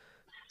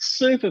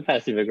 Super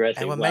passive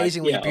aggressive. Our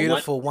amazingly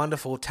beautiful,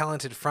 wonderful,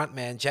 talented front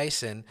man,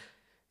 Jason,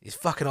 is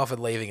fucking off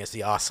and leaving us,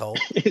 the asshole.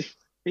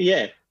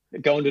 Yeah.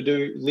 Going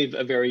to live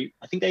a very,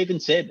 I think they even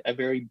said, a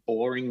very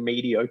boring,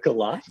 mediocre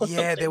life.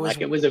 Yeah, there was,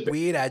 like, it was a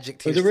weird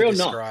adjective to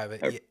describe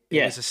it.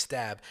 It was a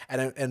stab.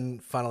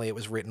 And funnily, it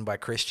was written by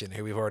Christian,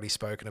 who we've already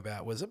spoken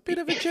about, was a bit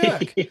of a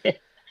jerk. Yeah,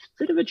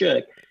 bit of a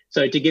jerk.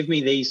 So to give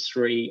me these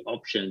three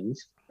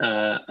options,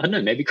 I don't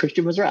know, maybe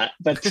Christian was right.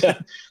 But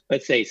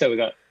let's see. So we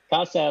got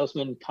car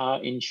salesman,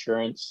 car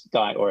insurance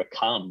guy, or a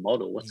car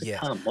model. What's a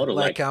car model?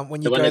 Like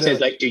when you the one that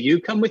says, like, do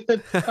you come with the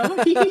car?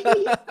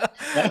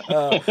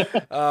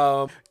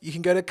 You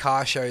can go to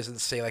car shows and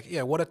see, like, you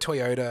know, what are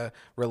Toyota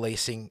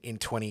releasing in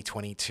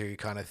 2022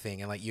 kind of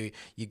thing. And like you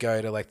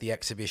go to like the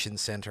exhibition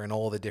center and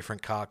all the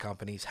different car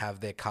companies have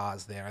their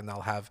cars there, and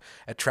they'll have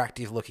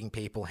attractive looking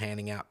people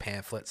handing out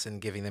pamphlets and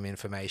giving them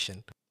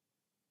information.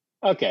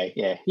 Okay.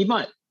 Yeah. He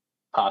might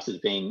pass as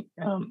being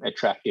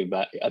attractive,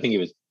 but I think he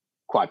was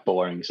quite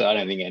boring, so I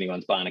don't think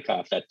anyone's buying a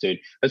car for that dude.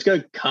 Let's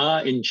go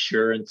car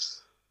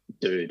insurance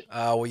dude.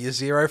 Well, you're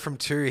 0 from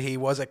 2. He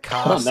was a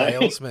car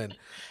salesman.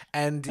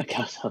 And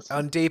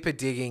on Deeper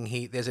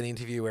Digging, there's an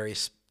interview where he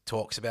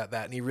talks about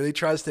that, and he really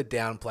tries to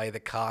downplay the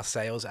car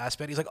sales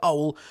aspect. He's like, oh,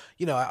 well,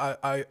 you know,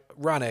 I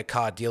run a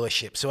car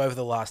dealership, so over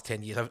the last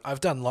 10 years,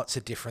 I've done lots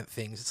of different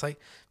things. It's like,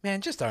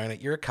 man, just own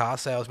it. You're a car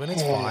salesman.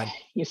 It's fine.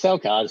 You sell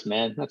cars,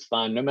 man. That's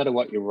fine. No matter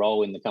what your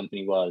role in the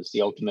company was,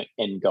 the ultimate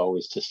end goal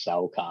is to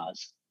sell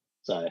cars.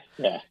 So,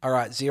 yeah. All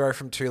right, 0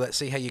 from 2. Let's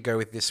see how you go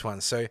with this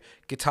one. So,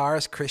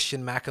 guitarist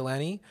Christian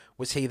McElhenney,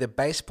 was he the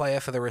bass player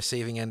for the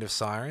Receiving End of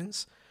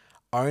Sirens,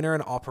 owner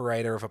and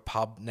operator of a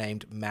pub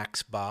named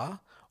Max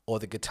Bar, or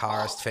the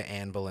guitarist for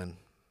Anberlin?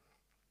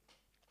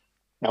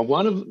 Now,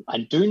 I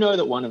do know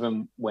that one of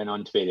them went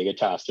on to be the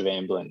guitarist of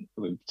Anberlin.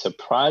 It would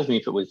surprise me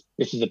if it was.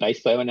 This is the bass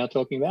player we're now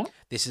talking about?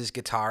 This is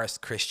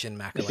guitarist Christian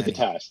McElhenney. This is the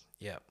guitarist.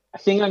 Yeah. I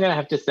think I'm going to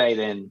have to say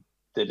then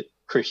that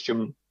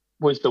Christian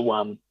was the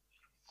one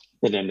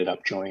that ended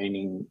up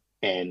joining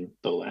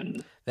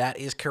Anberlin. That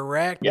is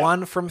correct. Yep.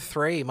 1 from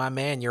 3. My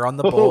man, you're on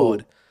the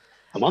board.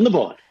 I'm on the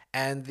board.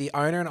 And the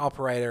owner and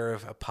operator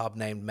of a pub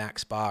named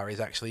Max Bar is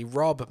actually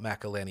Rob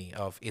McElhenney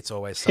of It's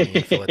Always Sunny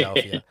in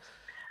Philadelphia.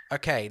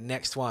 Okay,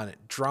 next one.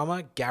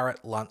 Drummer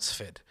Garrett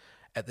Lunsford.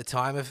 At the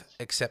time of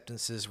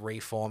Acceptance's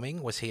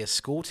reforming, was he a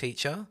school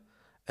teacher,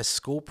 a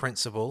school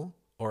principal,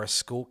 or a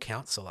school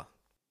counselor?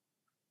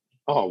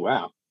 Oh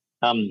wow.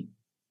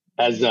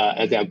 As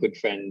our good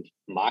friend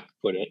Mark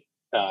put it,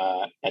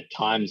 at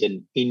times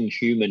an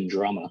inhuman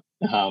drummer.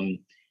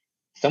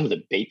 Some of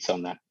the beats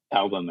on that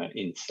album are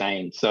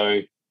insane. So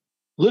a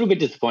little bit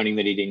disappointing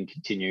that he didn't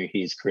continue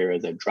his career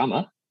as a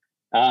drummer.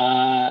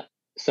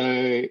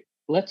 So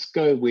let's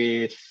go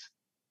with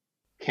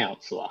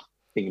counselor.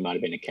 I think he might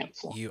have been a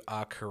counselor. You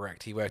are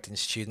correct. He worked in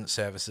student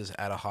services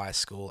at a high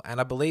school,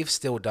 and I believe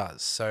still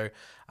does. So,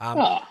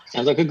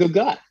 sounds like a good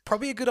guy.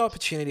 Probably a good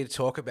opportunity to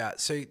talk about.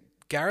 So,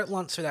 Garrett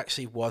Lunsford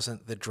actually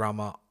wasn't the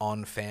drummer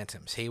on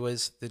Phantoms. He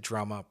was the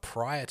drummer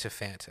prior to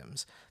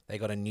Phantoms. They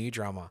got a new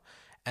drummer.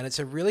 And it's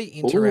a really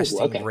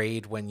interesting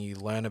read when you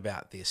learn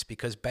about this,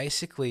 because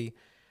basically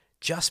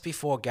just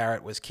before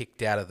Garrett was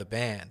kicked out of the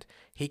band,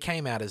 he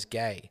came out as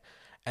gay.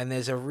 And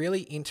there's a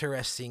really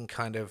interesting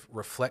kind of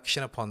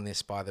reflection upon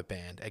this by the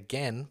band,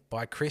 again,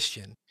 by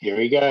Christian. Here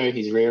we go.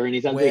 He's rearing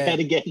his ugly head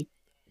again.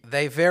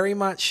 They very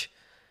much,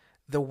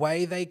 the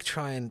way they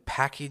try and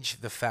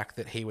package the fact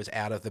that he was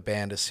out of the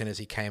band as soon as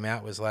he came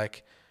out was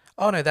like,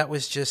 oh no, that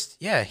was just,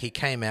 yeah, he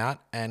came out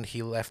and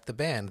he left the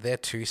band. They're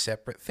two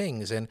separate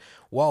things. And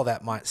while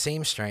that might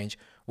seem strange,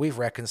 we've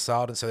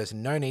reconciled, and so there's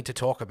no need to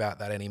talk about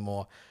that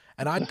anymore.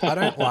 And I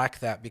don't like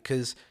that,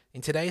 because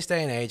in today's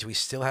day and age, we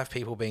still have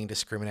people being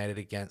discriminated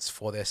against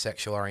for their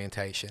sexual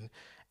orientation.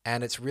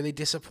 And it's really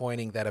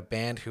disappointing that a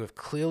band who have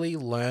clearly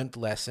learned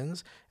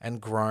lessons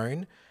and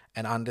grown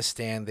and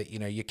understand that, you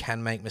know, you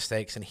can make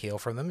mistakes and heal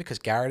from them, because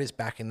Garrett is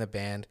back in the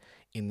band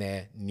in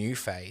their new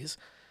phase.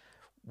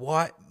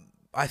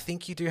 I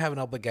think you do have an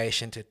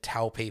obligation to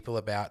tell people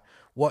about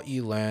what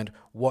you learned,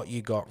 what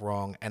you got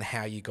wrong, and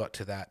how you got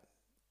to that.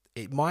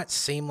 It might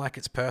seem like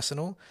it's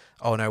personal.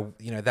 Oh no,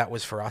 you know, that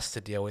was for us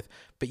to deal with.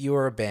 But you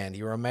were a band.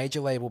 You were a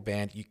major label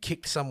band. You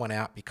kicked someone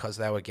out because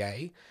they were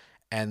gay,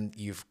 and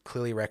you've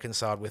clearly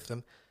reconciled with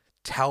them.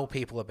 Tell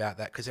people about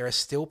that, because there are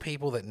still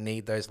people that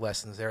need those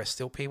lessons. There are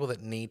still people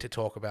that need to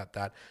talk about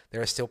that.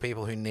 There are still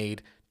people who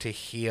need to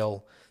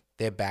heal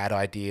their bad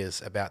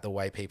ideas about the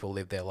way people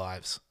live their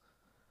lives.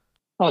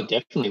 Oh,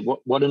 definitely.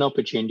 What an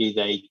opportunity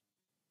they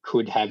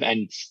could have,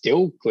 and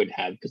still could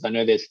have, because I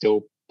know they're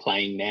still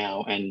playing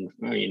now and,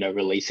 you know,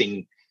 releasing.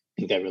 I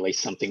think they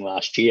released something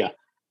last year.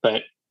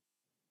 But,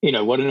 you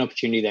know, what an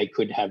opportunity they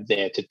could have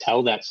there to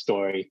tell that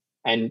story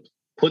and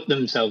put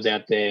themselves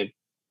out there,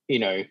 you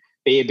know,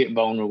 be a bit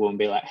vulnerable and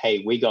be like,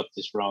 hey, we got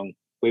this wrong.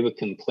 We were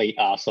complete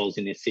arseholes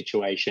in this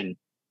situation.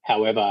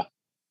 However,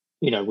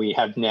 you know, we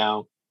have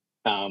now,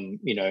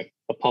 you know,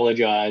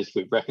 apologized,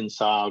 we've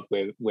reconciled,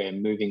 we're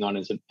moving on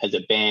as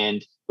a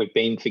band, we've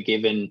been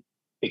forgiven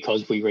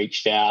because we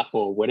reached out,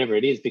 or whatever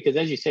it is. Because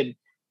as you said,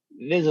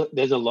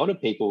 there's a lot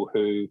of people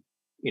who,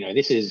 you know,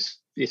 this is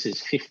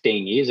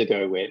 15 years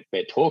ago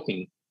we're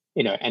talking,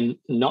 you know, and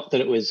not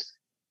that it was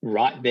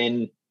right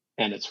then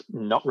and it's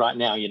not right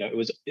now, you know,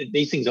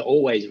 these things are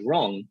always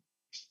wrong,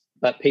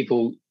 but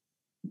people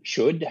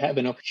should have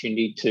an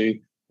opportunity to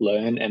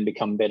learn and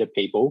become better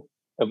people,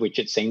 of which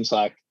it seems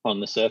like on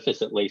the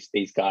surface, at least,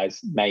 these guys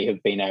may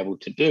have been able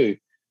to do.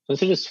 So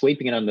instead of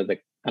sweeping it under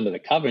the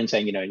cover and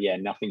saying, you know, yeah,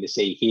 nothing to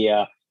see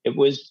here, it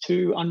was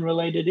two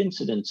unrelated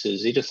incidences.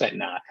 You just say,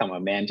 nah, come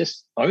on, man,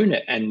 just own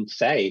it and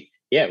say,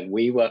 yeah,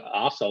 we were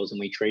arseholes and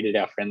we treated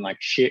our friend like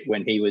shit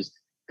when he was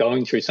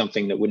going through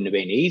something that wouldn't have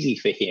been easy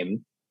for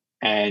him.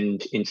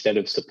 And instead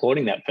of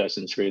supporting that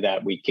person through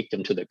that, we kicked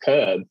him to the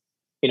curb.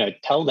 You know,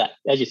 tell that,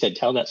 as you said,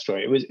 tell that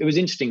story. It was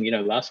interesting, you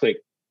know, last week,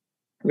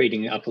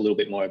 reading up a little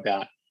bit more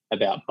about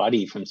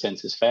Buddy from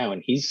Senses Fail,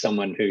 and he's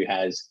someone who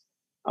has,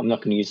 I'm not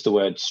going to use the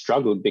word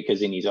struggled,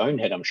 because in his own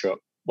head, I'm sure it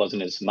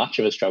wasn't as much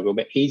of a struggle,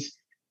 but his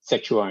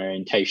sexual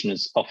orientation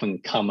has often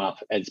come up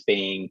as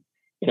being,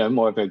 you know,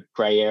 more of a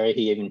gray area.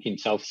 He even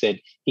himself said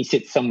he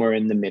sits somewhere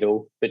in the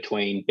middle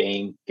between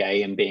being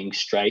gay and being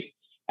straight.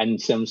 And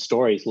some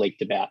stories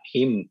leaked about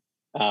him,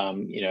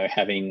 you know,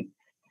 having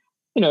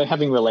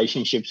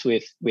relationships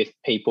with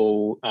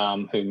people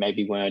who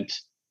maybe weren't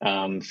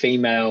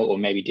female, or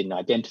maybe didn't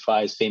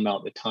identify as female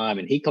at the time,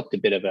 and he copped a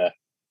bit of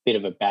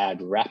a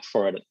bad rap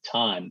for it at the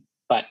time.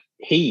 But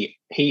he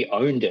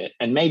owned it,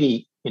 and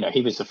maybe, you know,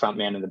 he was the front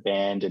man of the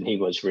band, and he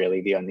was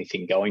really the only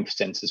thing going for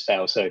Senses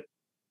Fail. So it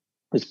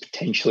was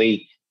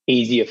potentially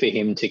easier for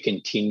him to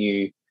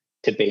continue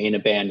to be in a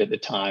band at the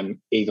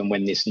time, even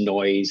when this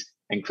noise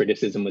and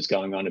criticism was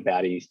going on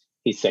about his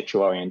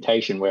sexual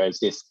orientation. Whereas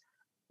this,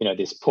 you know,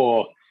 this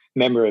poor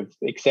member of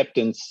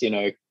Acceptance, you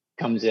know,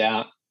 comes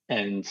out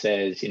and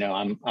says, you know,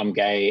 I'm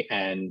gay,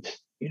 and,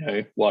 you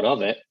know, what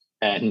of it?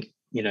 And,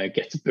 you know,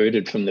 gets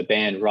booted from the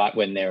band right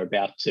when they're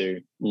about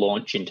to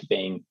launch into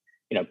being,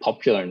 you know,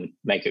 popular and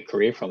make a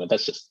career from it.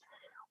 That's just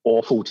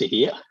awful to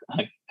hear.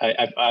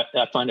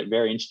 I find it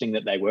very interesting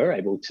that they were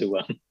able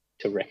to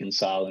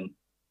reconcile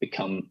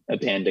become a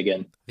band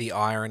again. The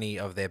irony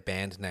of their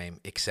band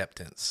name,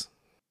 Acceptance.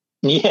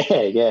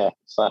 Yeah.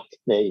 Fuck,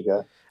 there you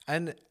go.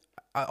 And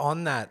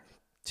on that,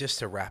 just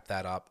to wrap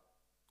that up,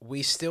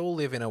 we still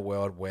live in a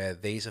world where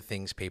these are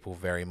things people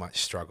very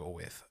much struggle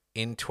with.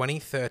 In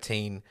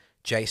 2013,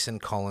 Jason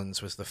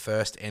Collins was the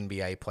first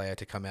NBA player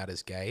to come out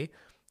as gay,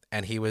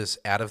 and he was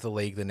out of the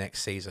league the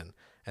next season.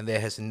 And there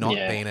has not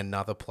been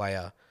another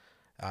player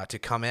to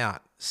come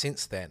out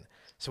since then.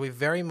 So we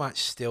very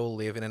much still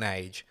live in an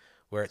age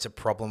where it's a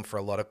problem for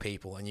a lot of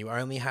people, and you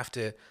only have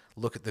to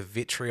look at the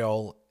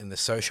vitriol in the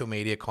social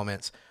media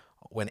comments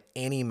when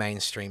any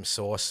mainstream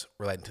source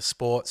relating to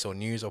sports or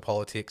news or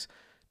politics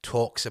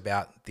talks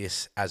about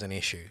this as an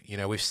issue. You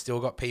know, we've still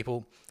got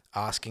people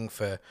asking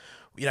for,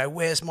 you know,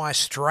 where's my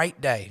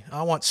straight day?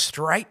 I want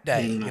straight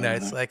day. You know,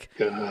 it's like,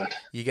 God,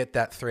 you get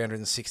that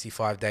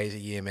 365 days a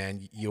year,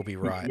 man. You'll be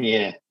right.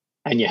 Yeah.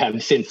 And you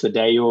have since the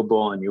day you were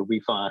born. You'll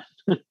be fine.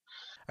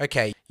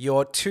 Okay,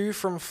 you're 2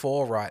 from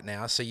 4 right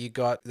now. So you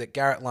got that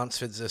Garrett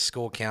Lunsford's a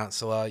school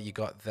counsellor. You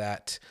got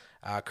that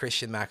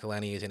Christian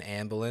McElhenney is in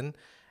Amberlin.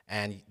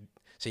 And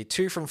so you're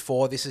 2 from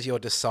 4. This is your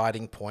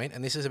deciding point.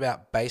 And this is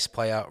about bass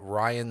player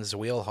Ryan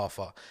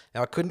Zwielhofer.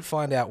 Now, I couldn't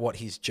find out what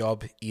his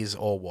job is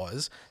or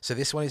was. So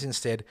this one is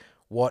instead,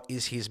 what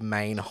is his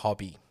main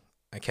hobby?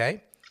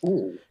 Okay?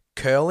 Ooh.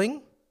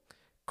 Curling,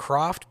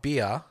 craft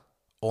beer,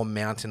 or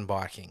mountain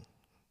biking?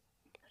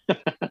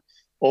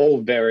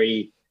 All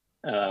very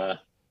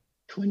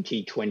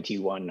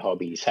 2021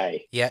 hobbies,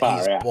 hey? Yeah,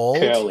 he's bald.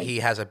 Curling.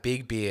 He has a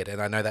big beard,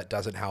 and I know that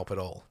doesn't help at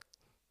all.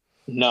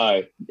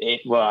 No.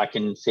 Well, I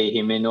can see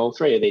him in all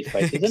 3 of these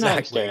places. Exactly. And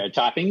I'm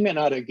stereotyping, and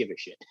I don't give a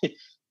shit.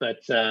 But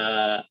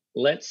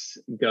let's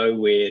go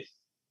with,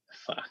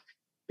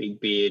 Big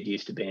Beard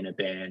used to be in a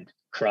band,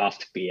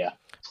 craft beer.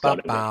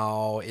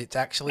 It's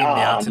actually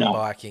mountain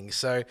biking.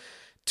 So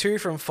 2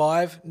 from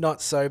 5,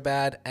 not so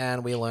bad,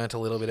 and we learnt a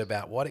little bit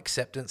about what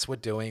Acceptance were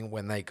doing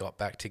when they got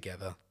back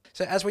together.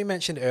 So as we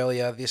mentioned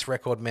earlier, this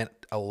record meant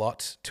a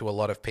lot to a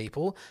lot of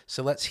people,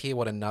 so let's hear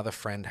what another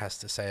friend has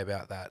to say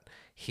about that.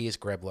 Here's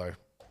Greblo.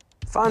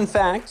 Fun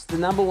fact, the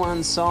number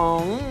 1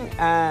 song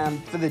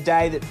for the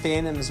day that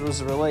Phantoms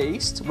was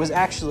released was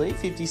actually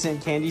 50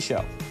 Cent Candy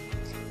Shop.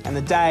 And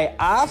the day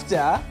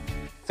after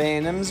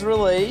Phantoms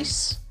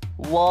release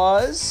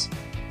was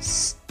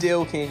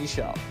still Candy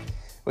Shop.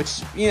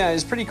 Which, you know,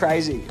 is pretty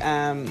crazy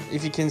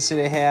if you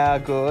consider how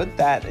good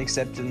that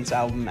Acceptance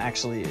album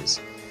actually is.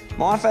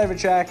 My favourite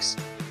tracks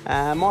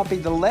might be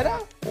The Letter,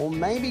 or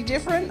maybe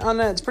different. I don't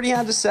know, it's pretty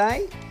hard to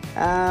say.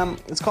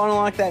 It's kind of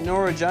like that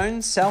Norah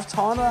Jones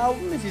self-titled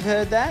album, if you've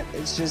heard that.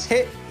 It's just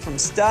hit from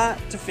start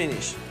to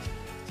finish.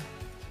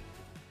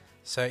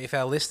 So if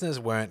our listeners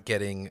weren't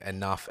getting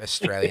enough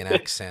Australian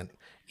accent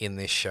in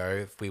this show,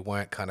 if we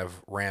weren't kind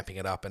of ramping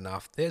it up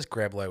enough, there's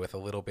Greblo with a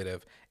little bit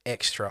of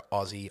extra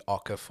Aussie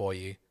ochre for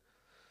you.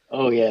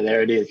 Oh yeah,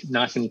 there it is.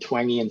 Nice and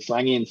twangy and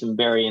slangy, and some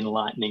very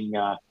enlightening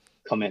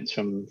comments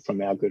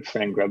from our good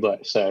friend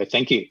Greblo. So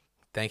thank you.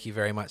 Thank you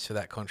very much for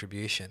that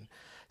contribution.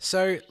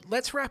 So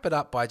let's wrap it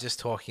up by just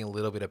talking a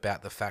little bit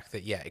about the fact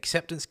that,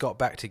 Acceptance got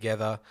back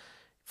together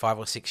 5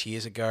 or 6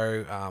 years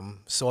ago,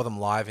 saw them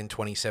live in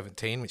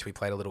 2017, which we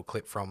played a little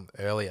clip from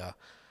earlier.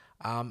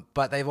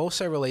 But they've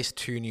also released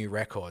 2 new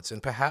records,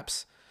 and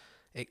perhaps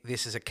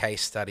this is a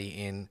case study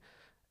in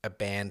a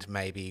band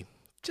maybe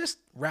just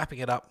wrapping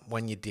it up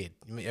when you did.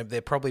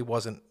 There probably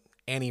wasn't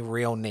any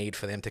real need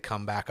for them to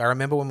come back. I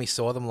remember when we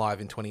saw them live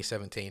in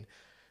 2017,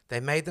 they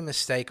made the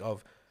mistake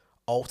of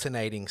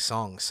alternating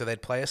songs. So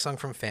they'd play a song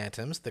from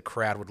Phantoms, the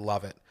crowd would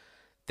love it.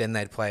 Then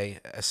they'd play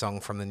a song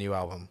from the new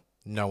album.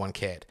 No one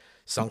cared.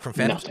 Song from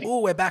Phantoms, oh,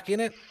 we're back in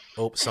it.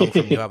 Oh, song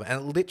from new album.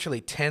 And literally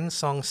 10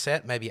 song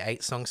set, maybe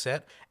 8 song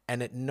set.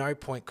 And at no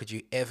point could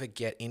you ever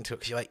get into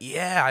it because you're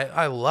like,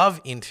 I love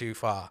In Too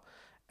Far.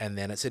 And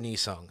then it's a new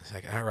song. It's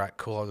like, all right,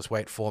 cool. I'll just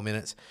wait 4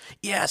 minutes.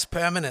 Yes,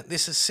 Permanent.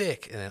 This is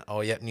sick. And then,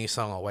 oh, yep, new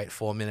song. I'll wait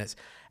 4 minutes.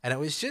 And it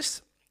was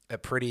just a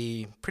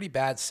pretty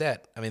bad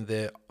set. I mean,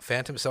 the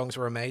Phantom songs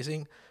were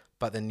amazing,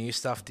 but the new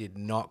stuff did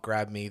not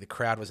grab me. The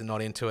crowd was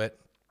not into it.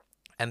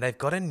 And they've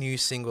got a new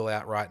single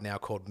out right now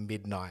called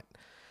Midnight.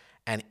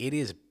 And it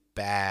is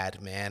bad,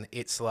 man.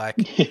 It's like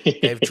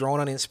they've drawn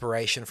on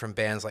inspiration from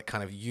bands like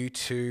kind of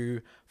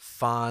U2,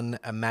 Fun,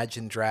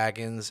 Imagine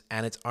Dragons,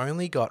 and it's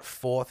only got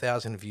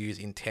 4,000 views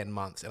in 10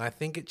 months. And I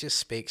think it just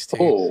speaks to,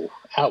 oh,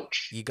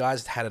 ouch. You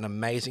guys had an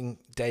amazing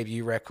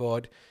debut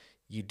record.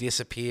 You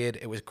disappeared.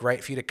 It was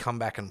great for you to come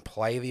back and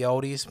play the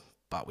oldies,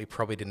 but we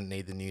probably didn't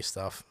need the new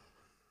stuff.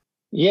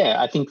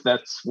 Yeah, I think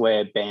that's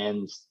where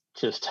bands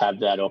just have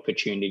that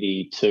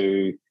opportunity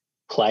to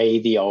play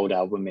the old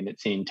album in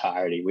its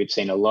entirety. We've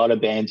seen a lot of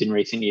bands in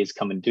recent years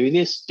come and do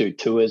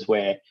tours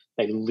where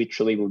they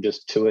literally will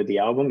just tour the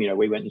album. You know,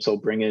 we went and saw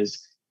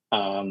Bringers,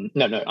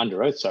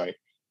 Under Oath,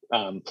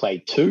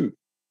 played 2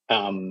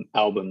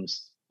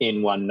 albums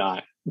in one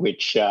night,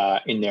 which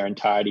in their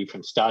entirety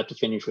from start to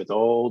finish with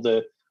all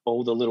the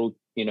little,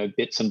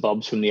 bits and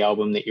bobs from the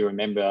album that you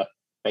remember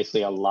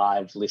basically a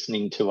live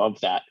listening to of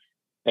that.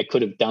 They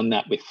could have done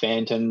that with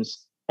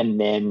Phantoms and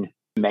then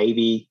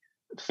maybe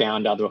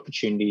found other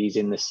opportunities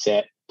in the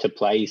set to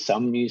play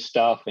some new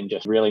stuff and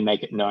just really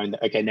make it known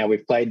that, okay, now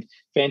we've played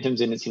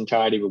Phantoms in its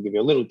entirety, we'll give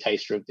you a little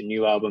taster of the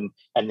new album,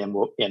 and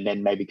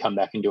then maybe come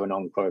back and do an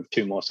encore of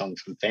 2 more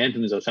songs from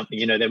Phantoms or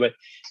something. There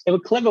were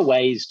clever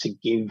ways to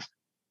give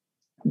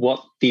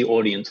what the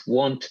audience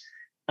want,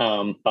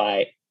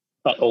 but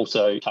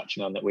also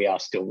touching on that we are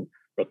still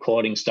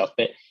recording stuff.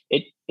 But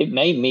it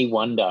made me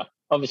wonder.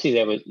 Obviously,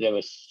 there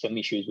was some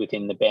issues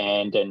within the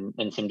band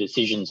and some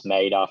decisions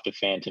made after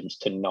Phantoms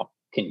to not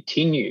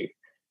continue.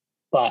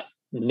 But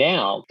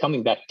now,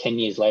 coming back 10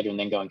 years later and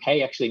then going,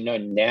 hey, actually, no,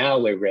 now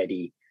we're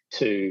ready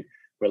to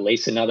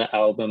release another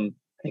album.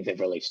 I think they've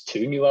released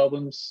 2 new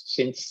albums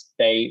since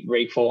they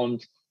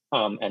reformed,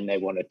 and they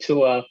want to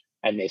tour,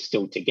 and they're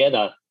still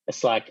together.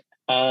 It's like,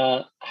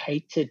 I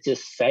hate to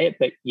just say it,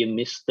 but you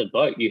missed the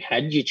boat. You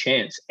had your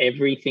chance.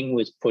 Everything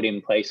was put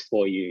in place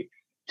for you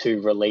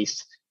to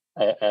release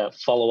a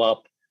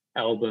follow-up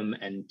album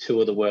and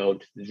tour the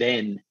world.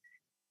 Then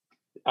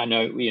I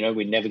know,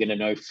 we're never going to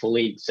know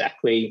fully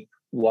exactly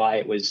why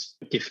it was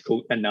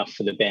difficult enough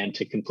for the band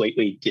to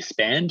completely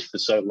disband for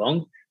so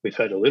long. We've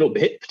heard a little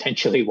bit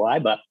potentially why,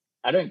 but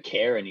I don't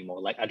care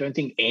anymore. Like, I don't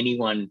think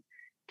anyone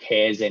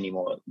cares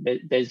anymore.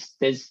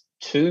 There's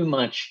too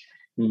much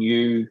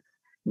new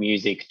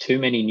music, too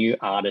many new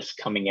artists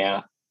coming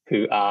out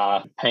who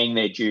are paying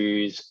their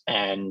dues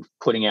and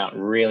putting out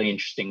really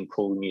interesting,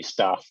 cool new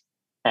stuff.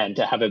 And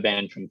to have a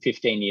band from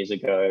 15 years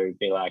ago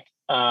be like,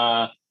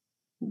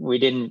 we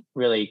didn't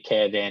really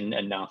care then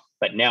enough,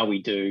 but now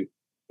we do.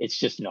 It's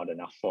just not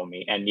enough for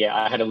me. And yeah,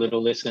 I had a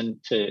little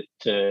listen to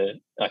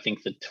I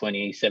think the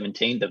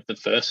 2017, the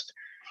first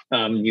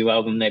new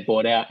album they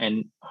brought out,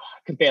 and I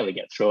could barely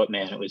get through it,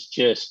 man.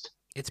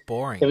 It's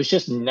boring. It was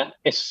just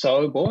it's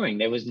so boring.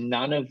 There was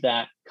none of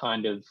that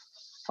kind of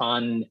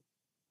fun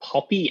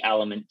poppy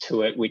element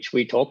to it, which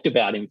we talked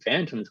about in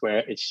Phantoms, where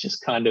it's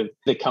just kind of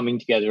the coming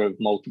together of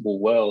multiple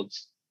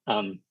worlds,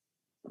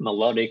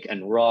 melodic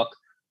and rock,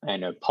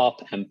 and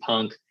pop and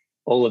punk,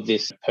 all of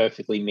this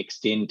perfectly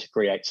mixed in to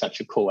create such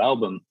a cool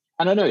album.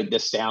 And I know the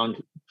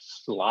sound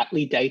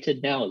slightly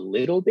dated now a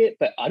little bit,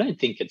 but I don't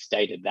think it's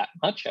dated that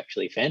much,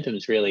 actually.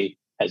 Phantoms really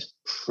has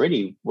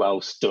pretty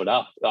well stood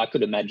up. I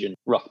could imagine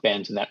rock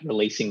bands and that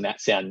releasing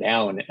that sound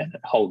now and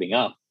holding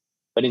up.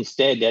 But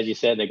instead, as you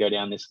said, they go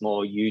down this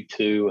more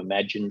U2,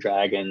 Imagine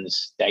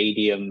Dragons,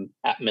 stadium,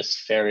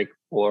 atmospheric,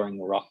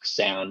 boring rock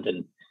sound.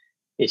 And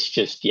it's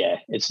just,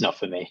 it's not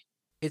for me.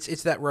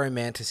 It's that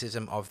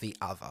romanticism of the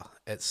other.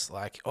 It's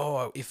like,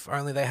 oh, if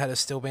only they had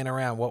still been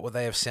around, what would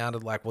they have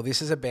sounded like? Well,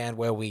 this is a band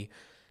where we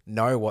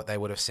know what they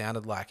would have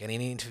sounded like. And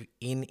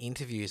in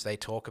interviews, they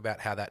talk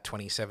about how that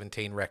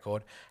 2017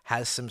 record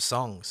has some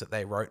songs that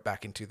they wrote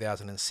back in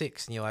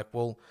 2006. And you're like,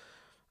 well,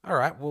 all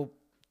right, well,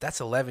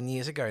 that's 11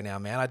 years ago now,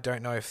 man. I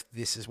don't know if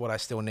this is what I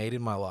still need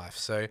in my life.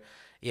 So,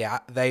 yeah,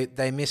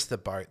 they missed the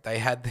boat. They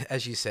had,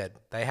 as you said,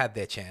 they had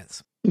their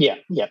chance. Yeah,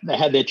 they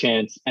had their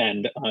chance,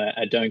 and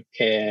I don't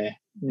care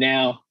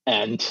now.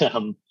 And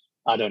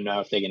I don't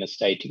know if they're going to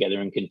stay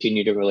together and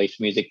continue to release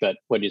music. But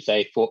what do you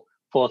say?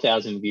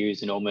 4,000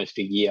 views in almost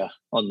a year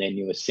on their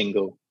newest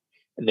single.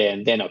 They're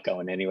not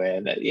going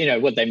anywhere.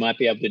 What they might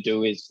be able to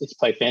do is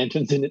play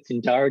Phantoms in its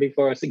entirety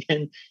for us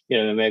again.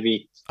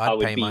 Maybe I'd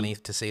pay money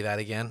to see that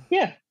again.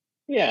 Yeah.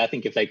 I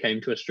think if they came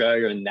to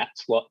Australia and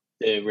that's what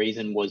the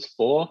reason was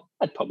for,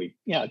 I'd probably,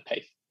 I'd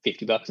pay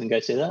 $50 and go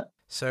see that.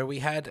 So we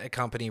had a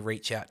company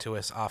reach out to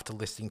us after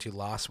listening to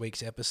last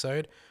week's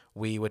episode.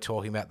 We were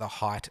talking about the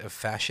height of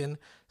fashion.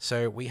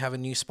 So we have a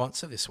new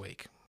sponsor this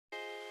week.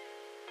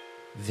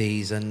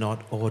 These are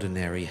not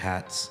ordinary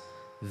hats.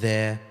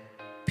 They're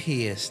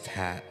pierced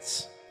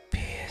hats.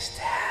 Pierced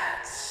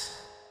hats.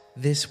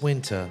 This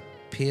winter,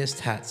 pierced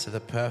hats are the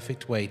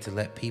perfect way to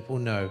let people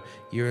know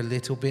you're a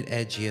little bit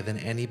edgier than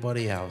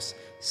anybody else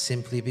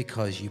simply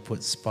because you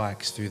put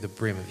spikes through the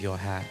brim of your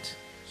hat.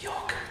 You're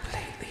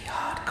completely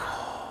hardcore.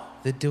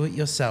 The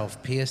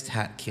do-it-yourself pierced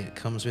hat kit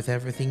comes with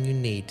everything you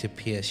need to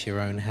pierce your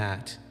own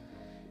hat,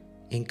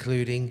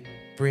 including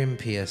brim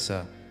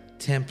piercer,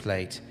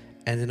 template,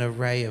 and an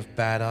array of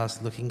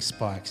badass-looking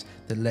spikes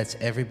that lets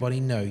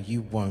everybody know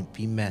you won't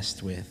be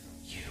messed with.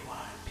 You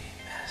won't be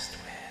messed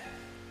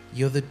with.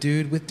 You're the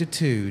dude with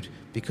tattooed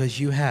because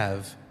you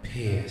have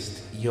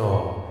pierced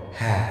your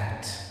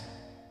hat.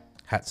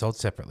 Hat sold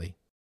separately.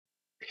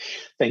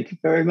 Thank you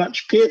very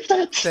much, Pierced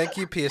Hats. Thank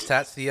you, Pierced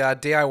Hats. The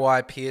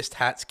DIY Pierced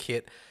Hats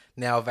kit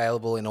now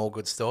available in all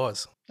good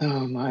stores.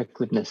 Oh my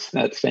goodness,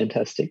 that's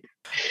fantastic.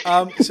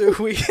 So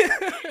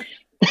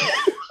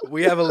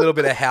we have a little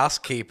bit of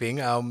housekeeping.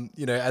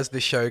 As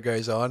the show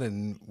goes on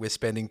and we're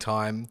spending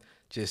time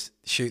just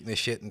shooting the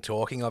shit and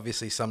talking,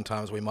 obviously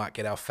sometimes we might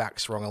get our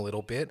facts wrong a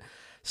little bit.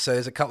 So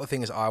there's a couple of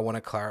things I want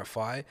to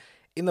clarify.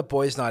 In the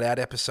Boys Night Out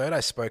episode,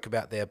 I spoke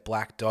about their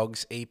Black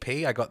Dogs EP.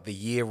 I got the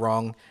year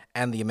wrong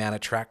and the amount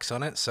of tracks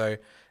on it. So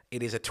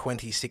it is a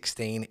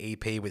 2016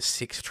 EP with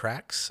 6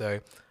 tracks.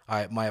 So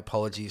my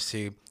apologies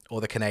to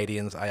all the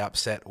Canadians I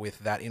upset with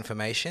that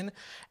information.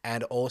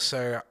 And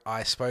also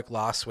I spoke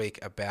last week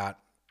about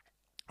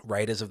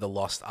Raiders of the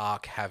Lost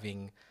Ark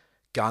having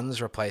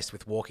guns replaced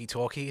with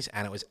walkie-talkies,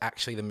 and it was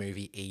actually the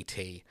movie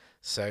E.T.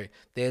 So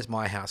there's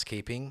my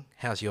housekeeping.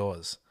 How's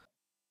yours?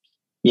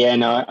 Yeah,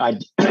 no, I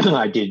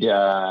I did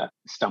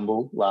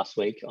stumble last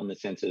week on the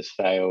Census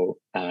Fail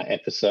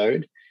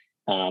episode.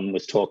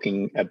 Was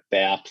talking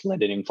about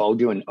Let It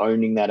Enfold You and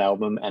owning that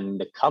album, and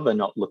the cover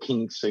not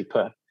looking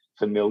super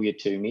familiar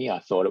to me. I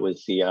thought it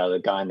was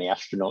the guy in the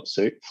astronaut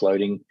suit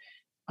floating,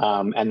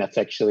 and that's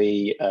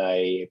actually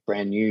a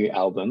brand new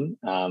album,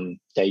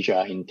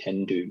 Deja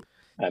Intendu,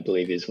 I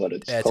believe is what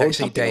it's It's called.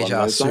 actually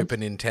Deja Super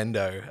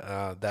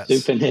Nintendo. That's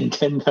Super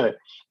Nintendo.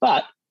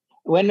 But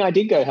when I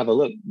did go have a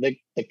look, the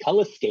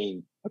color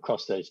scheme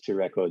across those two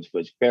records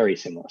was very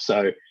similar.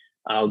 So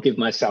I'll give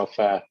myself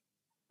a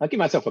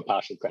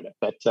partial credit.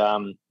 But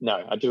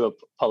no, I do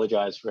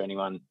apologize for any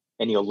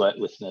alert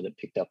listener that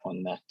picked up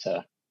on that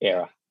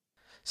error.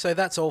 So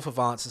that's all for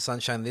Violence and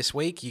Sunshine this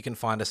week. You can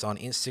find us on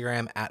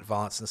Instagram at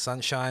Violence and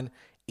Sunshine.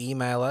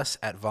 Email us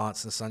at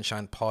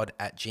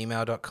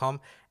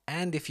violenceandsunshine@gmail.com.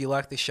 And if you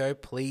like the show,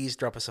 please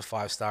drop us a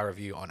 5-star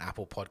review on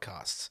Apple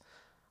Podcasts.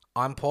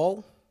 I'm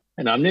Paul.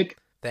 And I'm Nick.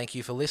 Thank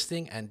you for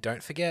listening, and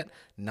don't forget,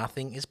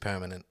 nothing is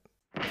permanent.